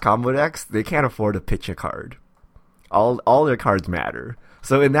the fast combo decks, they can't afford to pitch a card. All their cards matter.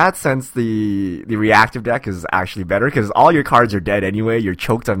 So in that sense, the reactive deck is actually better because all your cards are dead anyway. You're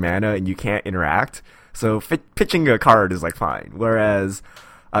choked on mana and you can't interact. So pitching a card is like fine. Whereas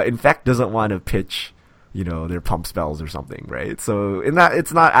Infect doesn't want to pitch, their pump spells or something, right? So in that,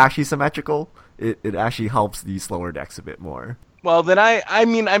 it's not actually symmetrical. It actually helps the slower decks a bit more. Well, then I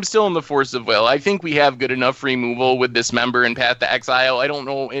mean, I'm still in the Force of Will. I think we have good enough removal with Dismember and Path to Exile. I don't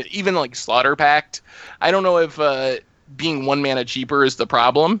know, even like Slaughter Pact. I don't know if being 1 mana cheaper is the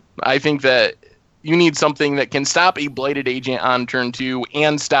problem. I think that you need something that can stop a Blighted Agent on turn 2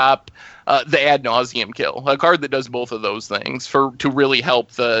 and stop the Ad Nauseam kill. A card that does both of those things to really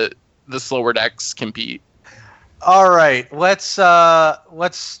help the slower decks compete. All right, let's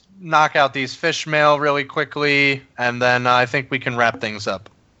knock out these fish mail really quickly, and then I think we can wrap things up.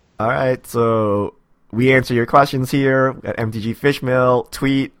 All right, so we answer your questions here at MTG Fishmail.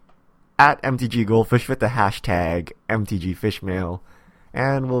 Tweet at MTG Goldfish with the hashtag MTG Fishmail,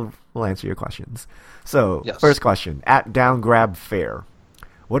 and we'll answer your questions. So, First question, at DownGrabFair.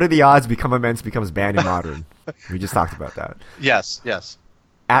 What are the odds Become Immense becomes banned in Modern? We just talked about that. Yes.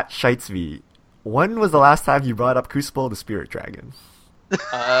 At Shitesv. When was the last time you brought up Crucible the Spirit Dragon?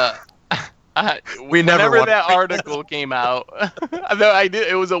 Whenever that article came out, though I did,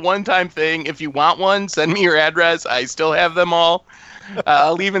 it was a one-time thing. If you want one, send me your address. I still have them all.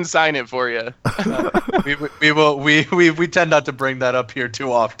 I'll even sign it for you. We tend not to bring that up here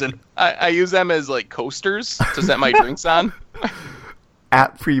too often. I use them as like coasters to set my drinks on.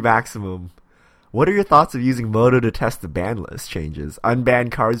 At Pre-Maximum, what are your thoughts of using Moto to test the ban list changes, unban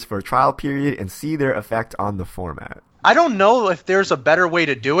cards for a trial period, and see their effect on the format? I don't know if there's a better way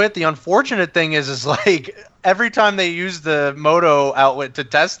to do it. The unfortunate thing is like every time they use the Moto outlet to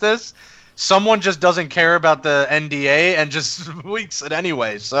test this, someone just doesn't care about the NDA and just leaks it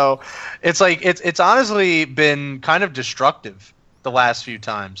anyway. So it's like it's honestly been kind of destructive the last few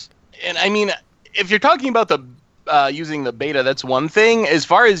times. And I mean, if you're talking about the using the beta, that's one thing. As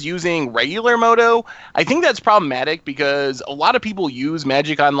far as using regular Moto, I think that's problematic because a lot of people use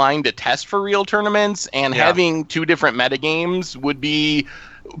Magic Online to test for real tournaments, and having two different metagames would be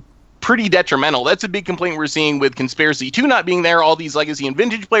pretty detrimental. That's a big complaint we're seeing with Conspiracy 2 not being there. All these Legacy and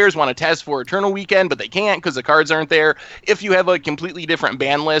Vintage players want to test for Eternal Weekend, but they can't because the cards aren't there. If you have a completely different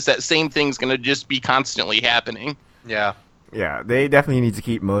ban list, that same thing's going to just be constantly happening. Yeah. Yeah, they definitely need to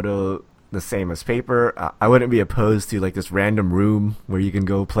keep Moto the same as paper. I wouldn't be opposed to like this random room where you can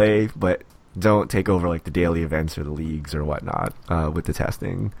go play, but don't take over like the daily events or the leagues or whatnot with the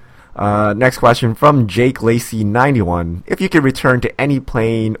testing. Next question from Jake Lacey 91. If you could return to any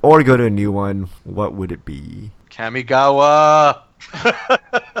plane or go to a new one, what would it be? Kamigawa.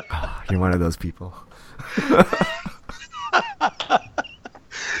 You're one of those people.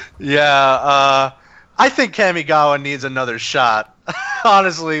 Yeah, I think Kamigawa needs another shot.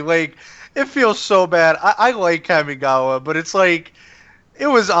 Honestly, like, it feels so bad. I like Kamigawa, but it's like, it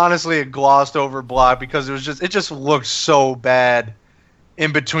was honestly a glossed over block because it just looked so bad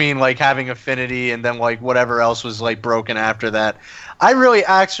in between, like, having Affinity and then, like, whatever else was, like, broken after that. I really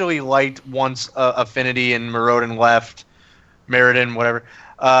actually liked once Affinity and Maraudon left, Meriden, whatever,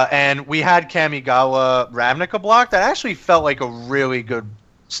 and we had Kamigawa Ravnica block that actually felt like a really good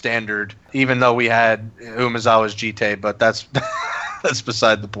standard, even though we had Umezawa's Jite, but that's that's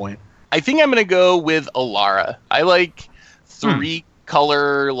beside the point. I think I'm going to go with Alara. I like three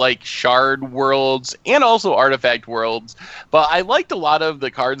color, like, shard worlds and also artifact worlds, but I liked a lot of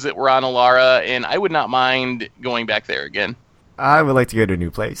the cards that were on Alara, and I would not mind going back there again. I would like to go to a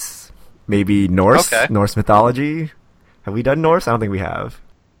new place. Maybe Norse, Norse mythology. Have we done Norse? I don't think we have.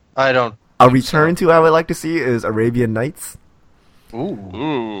 I don't. A return to I would like to see is Arabian Nights.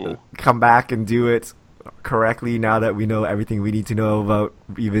 Ooh. Come back and do it correctly now that we know everything we need to know about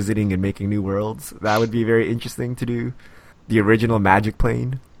revisiting and making new worlds. That would be very interesting to do. The original Magic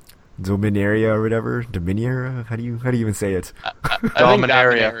plane, Dominaria or whatever. Dominaria? How do you even say it?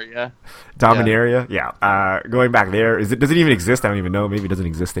 Dominaria. Dominaria? Yeah. Going back there, does it even exist? I don't even know. Maybe it doesn't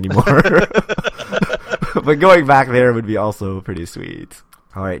exist anymore. But going back there would be also pretty sweet.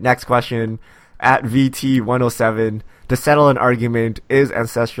 All right, next question. At VT107, to settle an argument, is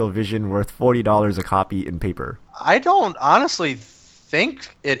Ancestral Vision worth $40 a copy in paper? I don't honestly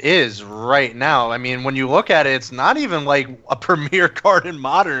think it is right now. I mean, when you look at it, it's not even like a premier card in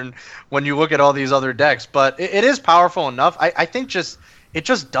Modern when you look at all these other decks, but it is powerful enough. I think it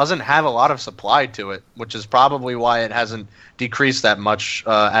just doesn't have a lot of supply to it, which is probably why it hasn't decreased that much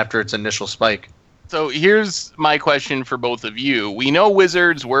after its initial spike. So here's my question for both of you. We know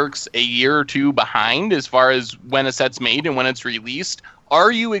Wizards works a year or two behind as far as when a set's made and when it's released. Are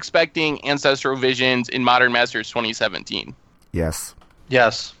you expecting Ancestral Visions in Modern Masters 2017? Yes.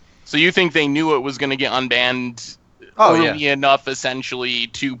 Yes. So you think they knew it was going to get unbanned early enough, essentially,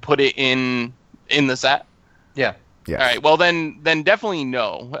 to put it in the set? Yeah. Yes. All right. Well, then definitely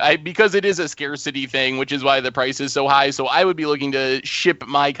no. Because it is a scarcity thing, which is why the price is so high. So I would be looking to ship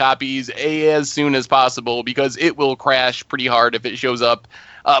my copies as soon as possible because it will crash pretty hard if it shows up.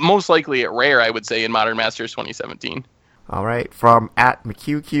 Most likely at Rare, I would say, in Modern Masters 2017. All right. From at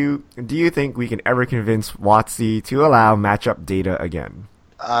McQQ, do you think we can ever convince WotC to allow matchup data again?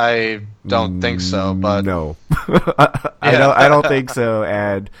 I don't think so, but no, I don't think so.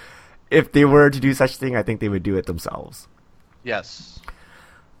 And if they were to do such a thing, I think they would do it themselves. Yes.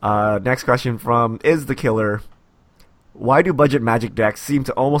 Next question from Is the Killer. Why do budget Magic decks seem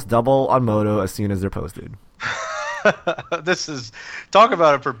to almost double on Moto as soon as they're posted? This is talk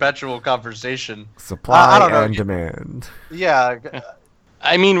about a perpetual conversation. Supply and demand. Yeah.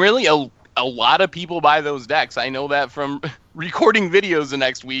 I mean, really, a lot of people buy those decks. I know that from recording videos the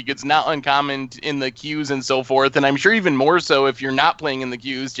next week. It's not uncommon in the queues and so forth, and I'm sure even more so if you're not playing in the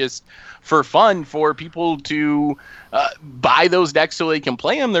queues, just for fun, for people to buy those decks so they can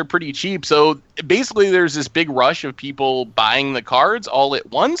play them. They're pretty cheap. So basically there's this big rush of people buying the cards all at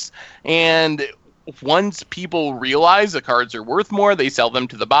once, and once people realize the cards are worth more, they sell them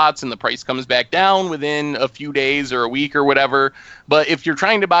to the bots and the price comes back down within a few days or a week or whatever. But if you're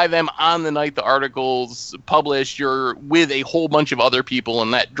trying to buy them on the night the article's published, you're with a whole bunch of other people,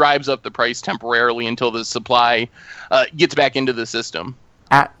 and that drives up the price temporarily until the supply gets back into the system.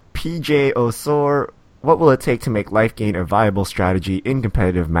 At PJ Osor, what will it take to make Life Gain a viable strategy in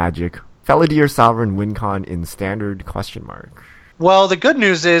competitive Magic? Felidar Sovereign WinCon in Standard? ? Well, the good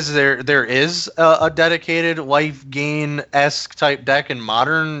news is there is a dedicated Life Gain-esque type deck in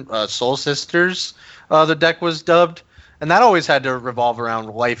Modern. Soul Sisters, the deck was dubbed, and that always had to revolve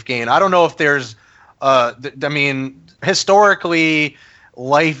around Life Gain. I don't know if there's, historically,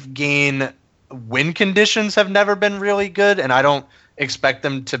 Life Gain win conditions have never been really good, and I don't expect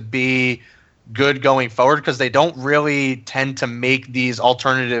them to be good going forward because they don't really tend to make these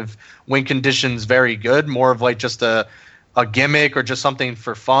alternative win conditions very good. More of like just a gimmick or just something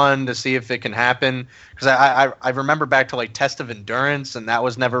for fun to see if it can happen. Because I remember back to like Test of Endurance, and that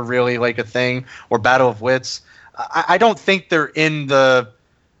was never really like a thing, or Battle of Wits. I don't think they're in the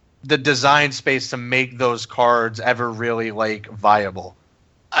design space to make those cards ever really like viable.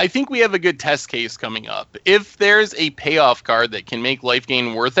 I think we have a good test case coming up. If there's a payoff card that can make Life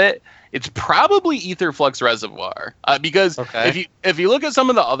Gain worth it, it's probably Aetherflux Reservoir. Because if you look at some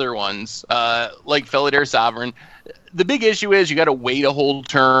of the other ones, like Felidar Sovereign, the big issue is you got to wait a whole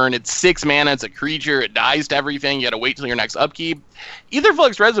turn. It's 6 mana. It's a creature. It dies to everything. You got to wait till your next upkeep.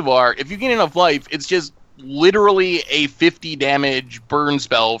 Aetherflux Reservoir, if you get enough life, it's just literally a 50 damage burn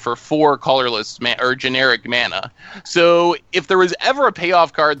spell for 4 colorless or generic mana. So if there was ever a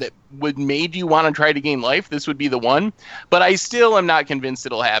payoff card that would made you want to try to gain life, this would be the one. But I still am not convinced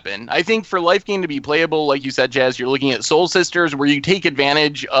it'll happen. I think for Life Gain to be playable, like you said, Jazz, you're looking at Soul Sisters, where you take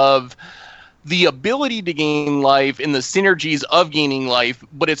advantage of the ability to gain life and the synergies of gaining life,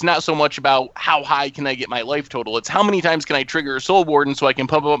 but it's not so much about how high can I get my life total. It's how many times can I trigger a Soul Warden so I can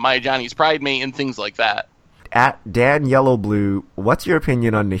pump up my Johnny's Pride Mate and things like that. At Dan Yellowblue, what's your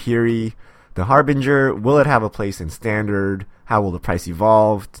opinion on Nahiri, the Harbinger? Will it have a place in Standard? How will the price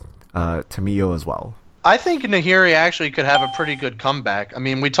evolve? Tamiyo as well. I think Nahiri actually could have a pretty good comeback. I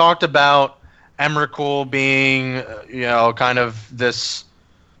mean, we talked about Emrakul being, kind of this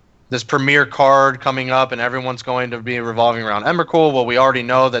premier card coming up, and everyone's going to be revolving around Emrakul. Well, we already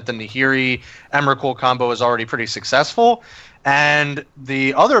know that the Nahiri Emrakul combo is already pretty successful, and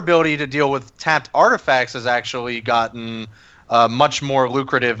the other ability to deal with tapped artifacts has actually gotten much more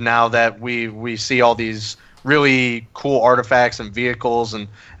lucrative now that we see all these really cool artifacts and vehicles and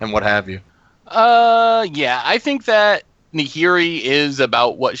what have you. Yeah, I think that Nahiri is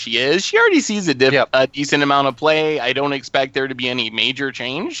about what she is. She already sees a decent amount of play. I don't expect there to be any major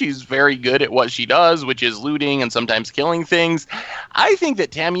change. She's very good at what she does, which is looting and sometimes killing things. I think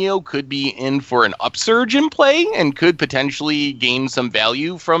that Tamiyo could be in for an upsurge in play and could potentially gain some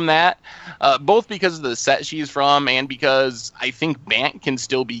value from that, both because of the set she's from and because I think Bant can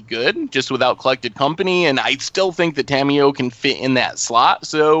still be good just without Collected Company, and I still think that Tamiyo can fit in that slot.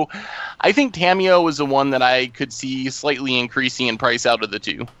 So I think Tamiyo is the one that I could see slightly increasing in price out of the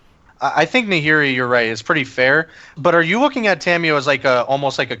two. I think Nahiri, you're right, is pretty fair. But are you looking at Tamiyo as like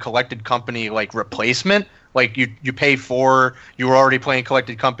almost like a Collected Company like replacement? Like you pay for, you were already playing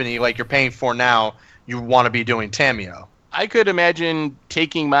Collected Company, like you're paying for now, you want to be doing Tamiyo. I could imagine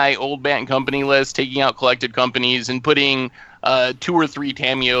taking my old Bant Company list, taking out Collected Companies, and putting 2 or 3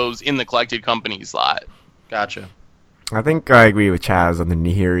 Tamiyos in the Collected Company slot. Gotcha. I think I agree with Chaz on the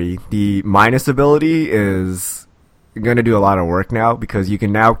Nahiri. The minus ability is going to do a lot of work now because you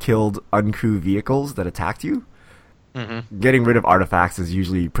can now kill uncrew vehicles that attacked you. Mm-hmm. Getting rid of artifacts is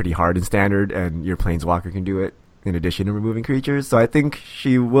usually pretty hard in Standard, and your Planeswalker can do it in addition to removing creatures. So I think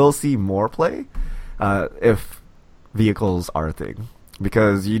she will see more play if vehicles are a thing,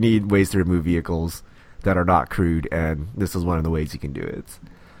 because you need ways to remove vehicles that are not crewed, and this is one of the ways you can do it.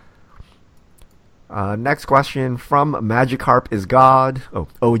 Next question from Magikarp is God. Oh,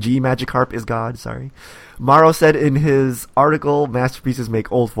 OG Magikarp is God, sorry. Maro said in his article, masterpieces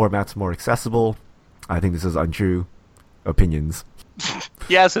make old formats more accessible. I think this is untrue. Opinions.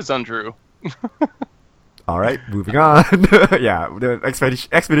 Yes, it's untrue. Alright, moving on. Yeah, the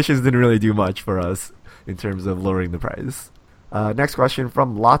expeditions didn't really do much for us in terms of lowering the price. Next question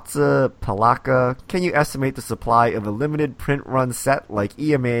from Latza Palaka. Can you estimate the supply of a limited print run set like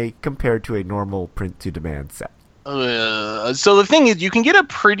EMA compared to a normal print-to-demand set? So the thing is, you can get a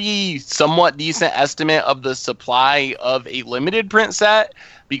pretty somewhat decent estimate of the supply of a limited print set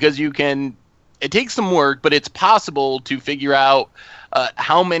because it takes some work, but it's possible to figure out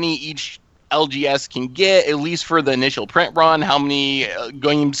how many each LGS can get, at least for the initial print run, how many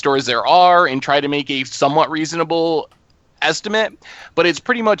game stores there are, and try to make a somewhat reasonable estimate. But it's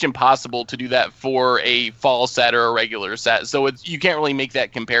pretty much impossible to do that for a fall set or a regular set. So you can't really make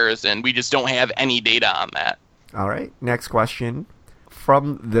that comparison. We just don't have any data on that. All right, next question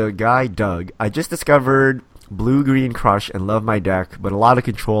from the guy Doug. I just discovered Blue-Green Crush and love my deck, but a lot of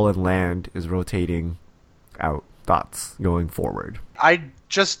control and land is rotating out. Thoughts going forward? I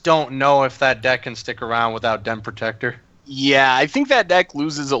just don't know if that deck can stick around without Den Protector. Yeah, I think that deck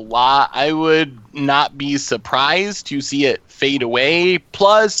loses a lot. I would not be surprised to see it fade away.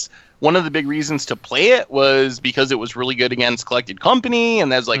 Plus, one of the big reasons to play it was because it was really good against Collected Company,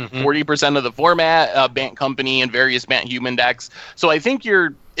 and that's like 40% of the format, Bant Company, and various Bant Human decks. So I think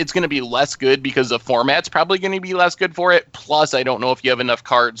it's going to be less good because the format's probably going to be less good for it. Plus, I don't know if you have enough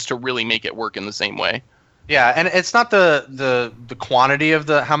cards to really make it work in the same way. Yeah, and it's not the quantity of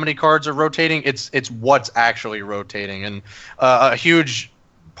how many cards are rotating. It's what's actually rotating, and a huge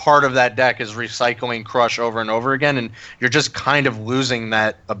part of that deck is recycling Crush over and over again, and you're just kind of losing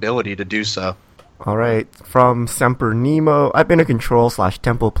that ability to do so. All right, from Semper Nemo, I've been a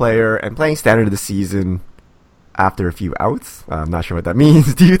Control/Tempo player and playing Standard of the Season after a few outs. I'm not sure what that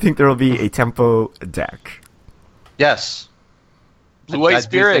means. Do you think there will be a Tempo deck? Yes. Blue White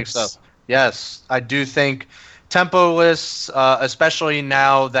Spirits. So. Yes, I do think Tempo lists, especially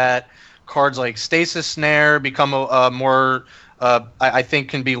now that cards like Stasis Snare become a more... I think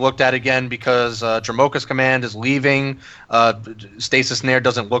can be looked at again because Dramoka's Command is leaving. Stasis Snare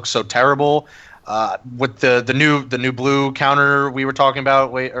doesn't look so terrible. With the new blue counter we were talking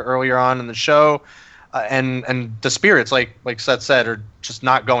about earlier on in the show, and the spirits, like Seth said, are just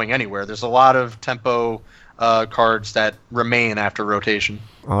not going anywhere. There's a lot of tempo cards that remain after rotation.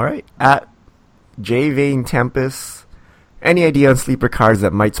 All right, at J Vane Tempest, any idea on sleeper cards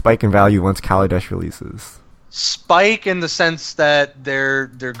that might spike in value once Kaladesh releases? Spike in the sense that they're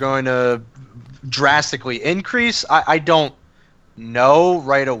going to drastically increase. I don't know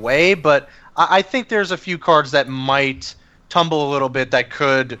right away, but I think there's a few cards that might tumble a little bit that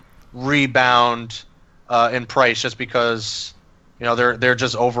could rebound in price just because they're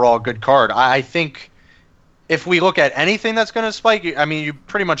just overall good card. I think if we look at anything that's going to spike, I mean you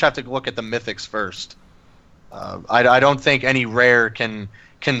pretty much have to look at the mythics first. I don't think any rare can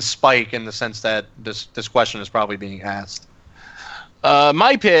spike in the sense that this question is probably being asked.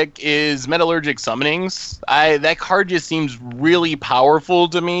 My pick is Metallurgic Summonings. That card just seems really powerful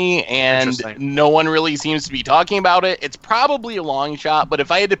to me, and no one really seems to be talking about it. It's probably a long shot, but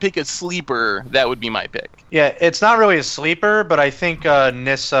if I had to pick a sleeper, that would be my pick. Yeah, it's not really a sleeper, but I think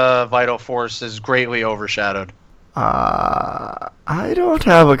Nissa Vital Force is greatly overshadowed. I don't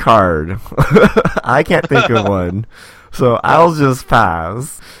have a card. I can't think of one. So I'll just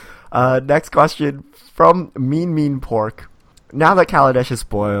pass. Next question from Mean Pork. Now that Kaladesh is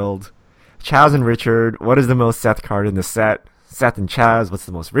spoiled, Chaz and Richard, what is the most Seth card in the set? Seth and Chaz, what's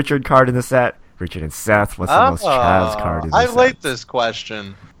the most Richard card in the set? Richard and Seth, what's the most Chaz card in the set? I like this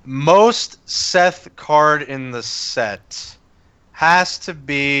question. Most Seth card in the set has to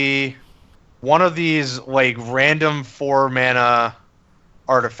be one of these like random 4-mana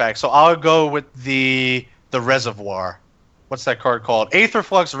artifacts. So I'll go with the Reservoir. What's that card called?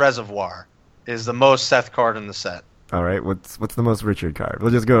 Aetherflux Reservoir is the most Seth card in the set. All right, what's the most Richard card?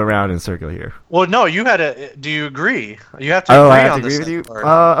 We'll just go around in circle here. Well, no, you had to. Do you agree? You have to agree I have on to agree with you.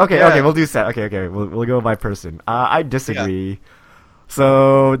 Card. Okay, we'll do set. Okay, we'll go by person. I disagree. Yeah.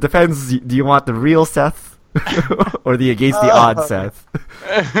 So depends. Do you want the real Seth or the against the odd Seth?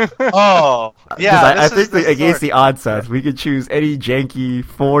 Oh, yeah. I think against the odd Seth, we could choose any janky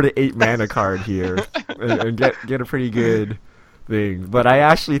 4 to 8 mana card here and get a pretty good thing. But I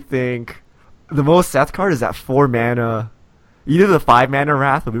actually think the most Seth card is that 4 mana, either the 5 mana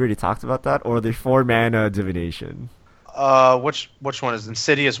Wrath, we already talked about that, or the 4 mana Divination. Which one is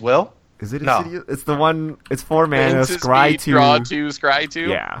Insidious Will? Is it Insidious? No. It's the one. It's 4 mana. Scry 2. Draw 2. Scry 2.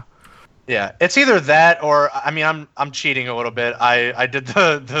 Yeah. Yeah, it's either that or I'm cheating a little bit. I did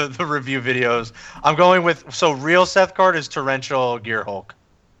the review videos. I'm going with real Seth card is Torrential Gearhulk.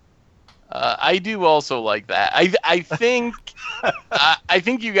 I do also like that. I think I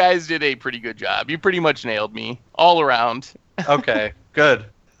think you guys did a pretty good job. You pretty much nailed me all around. Okay, good.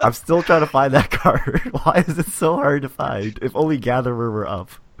 I'm still trying to find that card. Why is it so hard to find? If only Gatherer were up.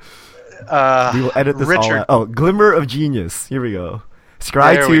 We will edit this all out. Oh, Glimmer of Genius. Here we go.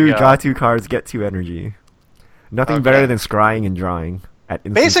 Scry 2, draw 2 cards, get 2 energy. Nothing better than scrying and drawing.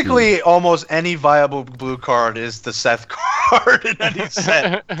 Basically, almost any viable blue card is the Seth card in any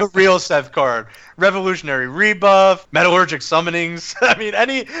set. The real Seth card. Revolutionary Rebuff, Metallurgic Summonings. I mean,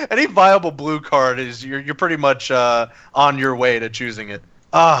 any viable blue card is you're pretty much on your way to choosing it.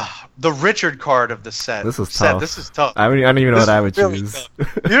 The Richard card of the set. This is tough. This is tough. I don't even know what I would choose.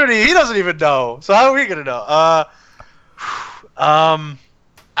 He doesn't even know. So how are we gonna know?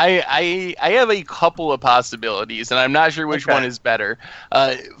 I have a couple of possibilities, and I'm not sure which one is better.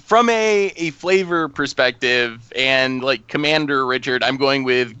 From a flavor perspective, and like Commander Richard, I'm going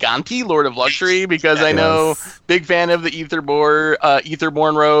with Gonti, Lord of Luxury, because I know big fan of the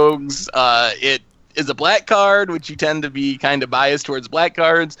Etherborn Rogues. It is a black card, which you tend to be kind of biased towards black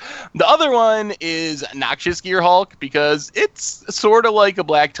cards. The other one is Noxious Gearhulk, because it's sort of like a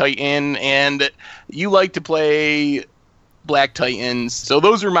Black Titan, and you like to play Black Titans. So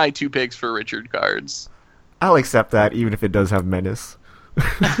those are my 2 picks for Richard cards. I'll accept that, even if it does have Menace.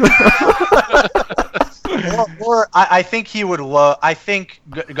 or I think he would love. I think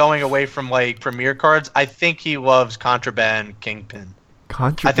going away from like Premier cards, I think he loves Contraband Kingpin.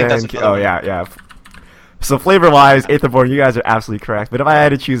 Contraband. Yeah. So flavor-wise, Aetherborn, you guys are absolutely correct. But if I had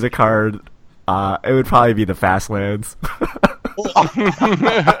to choose a card, it would probably be the Fastlands.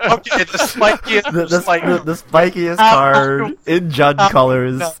 Okay, the spikiest card in Jund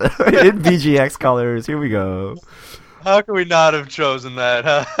colors, in BGX colors. Here we go. How could we not have chosen that?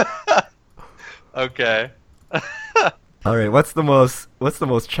 Huh? Okay. All right. What's the most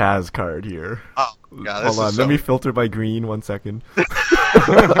Chaz card here? Oh God, hold on. Let me filter by green. 1 second.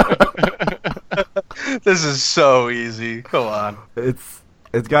 This is so easy. Come on. It's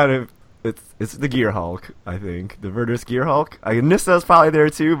the Gearhulk, I think. The Verdurous Gearhulk. Nissa's probably there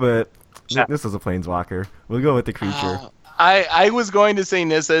too, but Nissa's a planeswalker. We'll go with the creature. I was going to say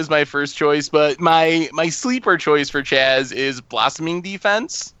Nissa is my first choice, but my sleeper choice for Chaz is Blossoming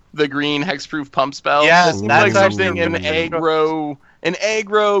Defense, the green hexproof pump spell. Yes, that's like something an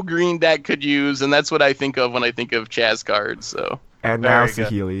aggro green deck could use, and that's what I think of when I think of Chaz cards. So. And now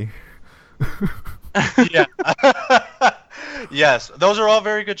Saheeli. Yeah. Yes, those are all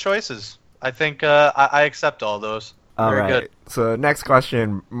very good choices. I think I accept all those. All right. Good. So next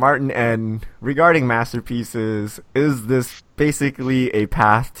question, Martin N. Regarding masterpieces, is this basically a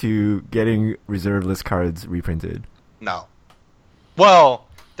path to getting reserve list cards reprinted? No. Well,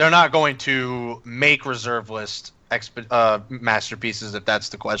 they're not going to make reserve list masterpieces if that's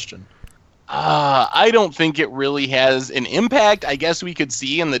the question. I don't think it really has an impact. I guess we could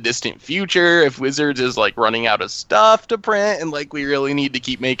see in the distant future if Wizards is like running out of stuff to print and like we really need to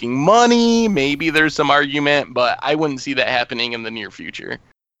keep making money. Maybe there's some argument, but I wouldn't see that happening in the near future.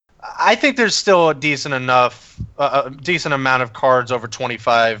 I think there's still a decent amount of cards over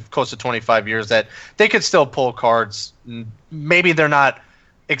 25, close to 25 years that they could still pull cards. Maybe they're not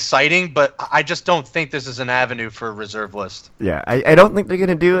exciting, but I just don't think this is an avenue for a reserve list. Yeah, I don't think they're going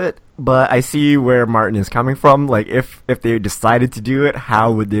to do it, but I see where Martin is coming from. Like, if they decided to do it,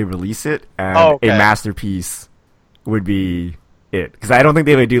 how would they release it? And a masterpiece would be it. Because I don't think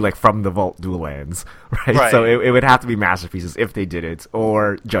they would do, like, From the Vault dual lands, right? So it would have to be masterpieces if they did it,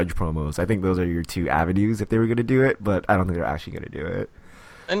 or Judge promos. I think those are your 2 avenues if they were going to do it, but I don't think they're actually going to do it.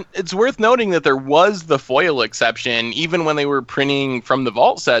 And it's worth noting that there was the foil exception. Even when they were printing From the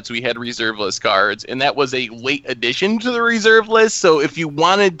Vault sets, we had reserve list cards, and that was a late addition to the reserve list. So if you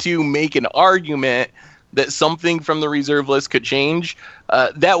wanted to make an argument that something from the reserve list could change,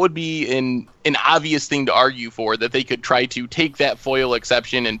 that would be an obvious thing to argue for, that they could try to take that foil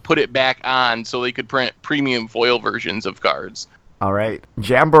exception and put it back on so they could print premium foil versions of cards. All right.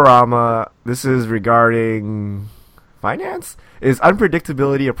 Jamborama, this is regarding finance? Is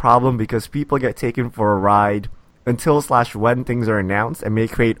unpredictability a problem because people get taken for a ride until/when things are announced and may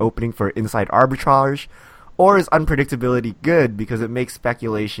create opening for inside arbitrage? Or is unpredictability good because it makes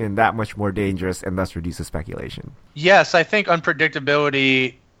speculation that much more dangerous and thus reduces speculation? Yes, I think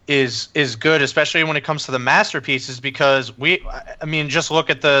unpredictability is good, especially when it comes to the masterpieces, because just look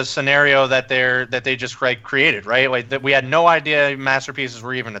at the scenario that they just created, right? Like that we had no idea masterpieces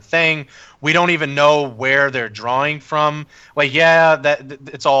were even a thing. We don't even know where they're drawing from. Like, yeah, that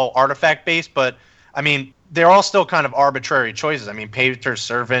it's all artifact based, but I mean, they're all still kind of arbitrary choices. I mean, Painter's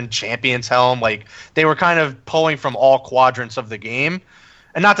Servant, Champion's Helm, like they were kind of pulling from all quadrants of the game.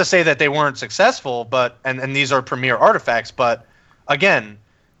 And not to say that they weren't successful, but and these are premier artifacts, but again,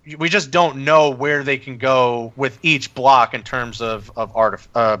 we just don't know where they can go with each block in terms of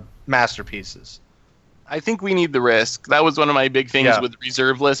masterpieces. I think we need the risk. That was one of my big things with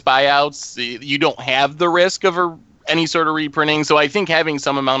reserve list buyouts. You don't have the risk of any sort of reprinting, so I think having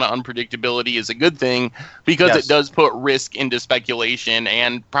some amount of unpredictability is a good thing because it does put risk into speculation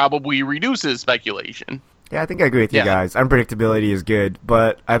and probably reduces speculation. Yeah, I think I agree with you guys. Unpredictability is good,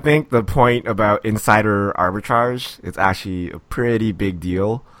 but I think the point about insider arbitrage is actually a pretty big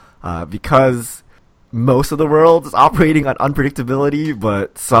deal because most of the world is operating on unpredictability,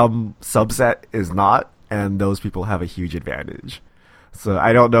 but some subset is not, and those people have a huge advantage. So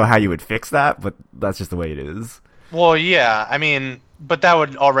I don't know how you would fix that, but that's just the way it is. Well, yeah, I mean, but that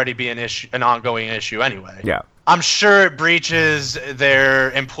would already be an ongoing issue anyway. Yeah. I'm sure it breaches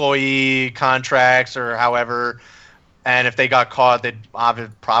their employee contracts or however, and if they got caught, they'd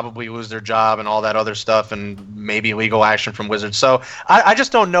probably lose their job and all that other stuff and maybe legal action from Wizards. So I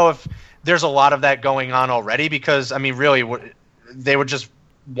just don't know if there's a lot of that going on already because, I mean, really, they would just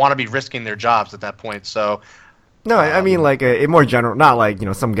want to be risking their jobs at that point. So no, I mean, like, a more general, not like,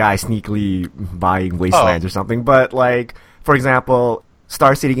 some guy sneakily buying Wastelands or something, but, like, for example,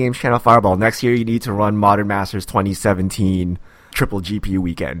 Star City Games Channel Fireball, next year you need to run Modern Masters 2017 Triple GP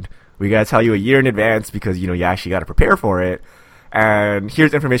weekend. We gotta tell you a year in advance because, you actually gotta prepare for it. And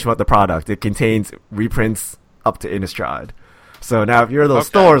here's information about the product. It contains reprints up to Innistrad. So now if you're those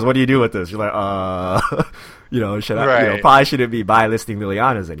stores, what do you do with this? You're like, should I, probably shouldn't be buy listing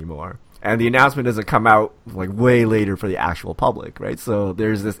Lilianas anymore. And the announcement doesn't come out like way later for the actual public, right? So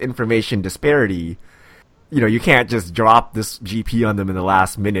there's this information disparity. You can't just drop this GP on them in the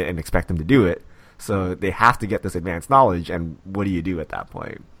last minute and expect them to do it. So they have to get this advanced knowledge, and what do you do at that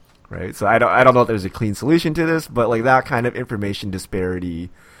point, right? So I don't know if there's a clean solution to this, but like that kind of information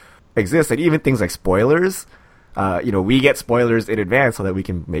disparity exists. And even things like spoilers, we get spoilers in advance so that we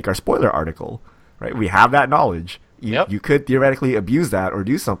can make our spoiler article, right? We have that knowledge. You could theoretically abuse that or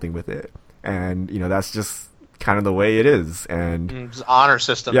do something with it, and that's just kind of the way it is. And it's honor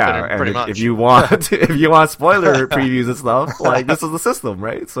system, pretty much. If you want spoiler previews and stuff, like this is the system,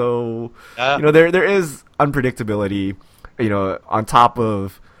 right? So there is unpredictability, on top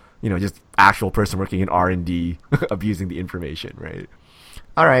of just actual person working in R&D abusing the information, right?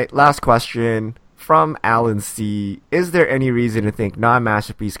 All right, last question. From Alan C. Is there any reason to think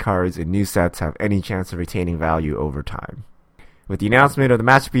non-Masterpiece cards in new sets have any chance of retaining value over time? With the announcement of the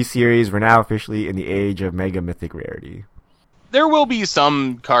Masterpiece series, we're now officially in the age of Mega Mythic rarity. There will be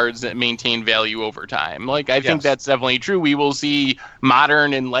some cards that maintain value over time. Like, I think that's definitely true. We will see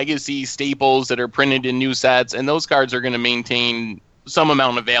modern and legacy staples that are printed in new sets, and those cards are going to maintain some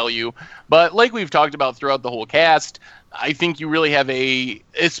amount of value. But like we've talked about throughout the whole cast, I think you really have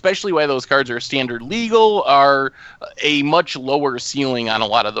especially why those cards are standard legal, are a much lower ceiling on a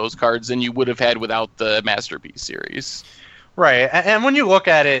lot of those cards than you would have had without the Masterpiece series. Right, and when you look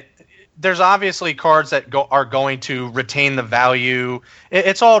at it, there's obviously cards that are going to retain the value.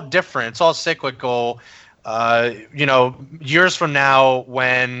 It's all different. It's all cyclical. Years from now,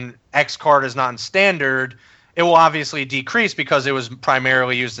 when X card is not in standard, it will obviously decrease because it was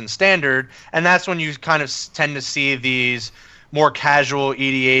primarily used in standard, and that's when you kind of tend to see these more casual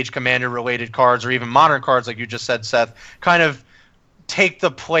EDH commander-related cards or even modern cards, like you just said, Seth, kind of take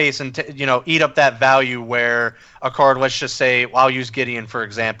the place and eat up that value where a card, let's just say, I'll use Gideon for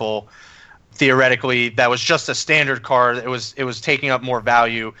example, theoretically that was just a standard card, it was taking up more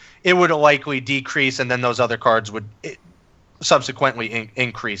value, it would likely decrease, and then those other cards would subsequently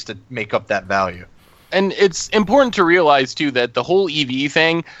increase to make up that value. And it's important to realize, too, that the whole EV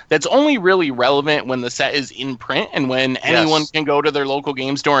thing, that's only really relevant when the set is in print and when anyone can go to their local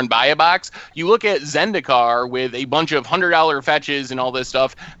game store and buy a box. You look at Zendikar with a bunch of $100 fetches and all this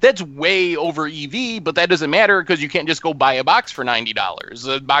stuff, that's way over EV, but that doesn't matter because you can't just go buy a box for $90.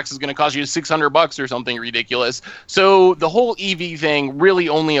 The box is going to cost you $600 or something ridiculous. So the whole EV thing really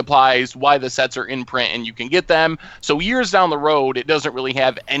only applies while the sets are in print and you can get them. So years down the road, it doesn't really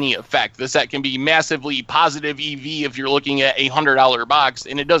have any effect. The set can be massive positive EV if you're looking at a $100 box,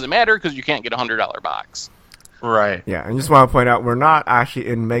 and it doesn't matter because you can't get a $100 box. Right. Yeah, and just want to point out, we're not actually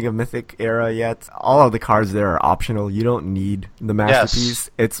in Mega Mythic era yet. All of the cards there are optional. You don't need the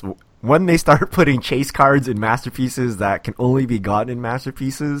Masterpiece. It's when they start putting chase cards in Masterpieces that can only be gotten in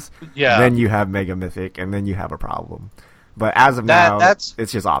Masterpieces, then you have Mega Mythic, and then you have a problem. But as of now, it's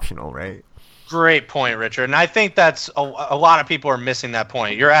just optional, right? Great point, Richard. And I think that's a lot of people are missing that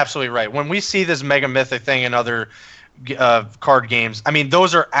point. You're absolutely right. When we see this Mega Mythic thing in other card games. I mean,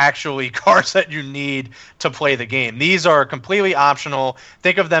 those are actually cards that you need to play the game. These are completely optional.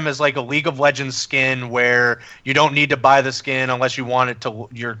 Think of them as like a League of Legends skin where you don't need to buy the skin unless you want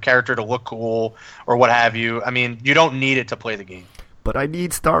your character to look cool or what have you. I mean, you don't need it to play the game. But I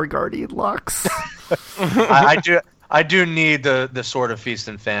need Star Guardian Lux. I do need the Sword of Feast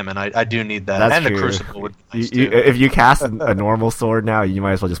and Famine. I do need that. That's and true. the Crucible would be nice If you cast a normal sword now, you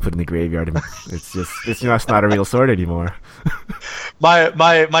might as well just put it in the graveyard. It's not a real sword anymore.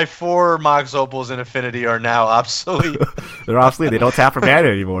 My 4 Mox Opals in Affinity are now obsolete. They're obsolete. They don't tap for mana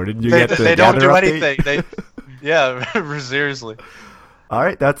anymore. Didn't you get the They don't do update? anything. Yeah, seriously. All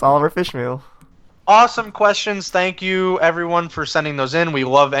right, that's all of our fish mail. Awesome questions. Thank you, everyone, for sending those in. We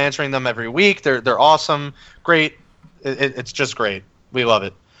love answering them every week. They're awesome. Great. It's just great. We love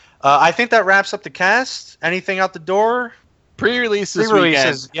it. I think that wraps up the cast. Anything out the door? Pre-releases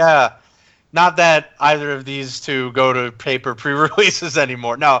weekend. Yeah. Not that either of these two go to paper pre-releases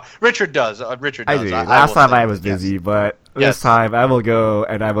anymore. No, Richard does. Richard does. I do. Last time I was busy, but this time I will go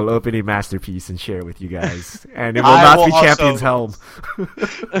and I will open a masterpiece and share it with you guys. And it will not be Champion's Helm.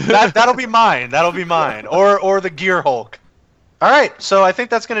 That'll be mine. That'll be mine. Or the Gear Hulk. All right, so I think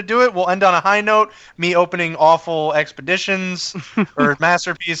that's going to do it. We'll end on a high note, me opening awful expeditions or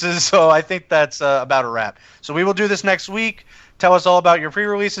masterpieces. So I think that's about a wrap. So we will do this next week. Tell us all about your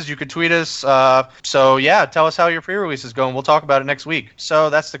pre-releases. You could tweet us. So yeah, tell us how your pre-release is going. We'll talk about it next week.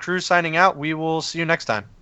 So that's the crew signing out. We will see you next time.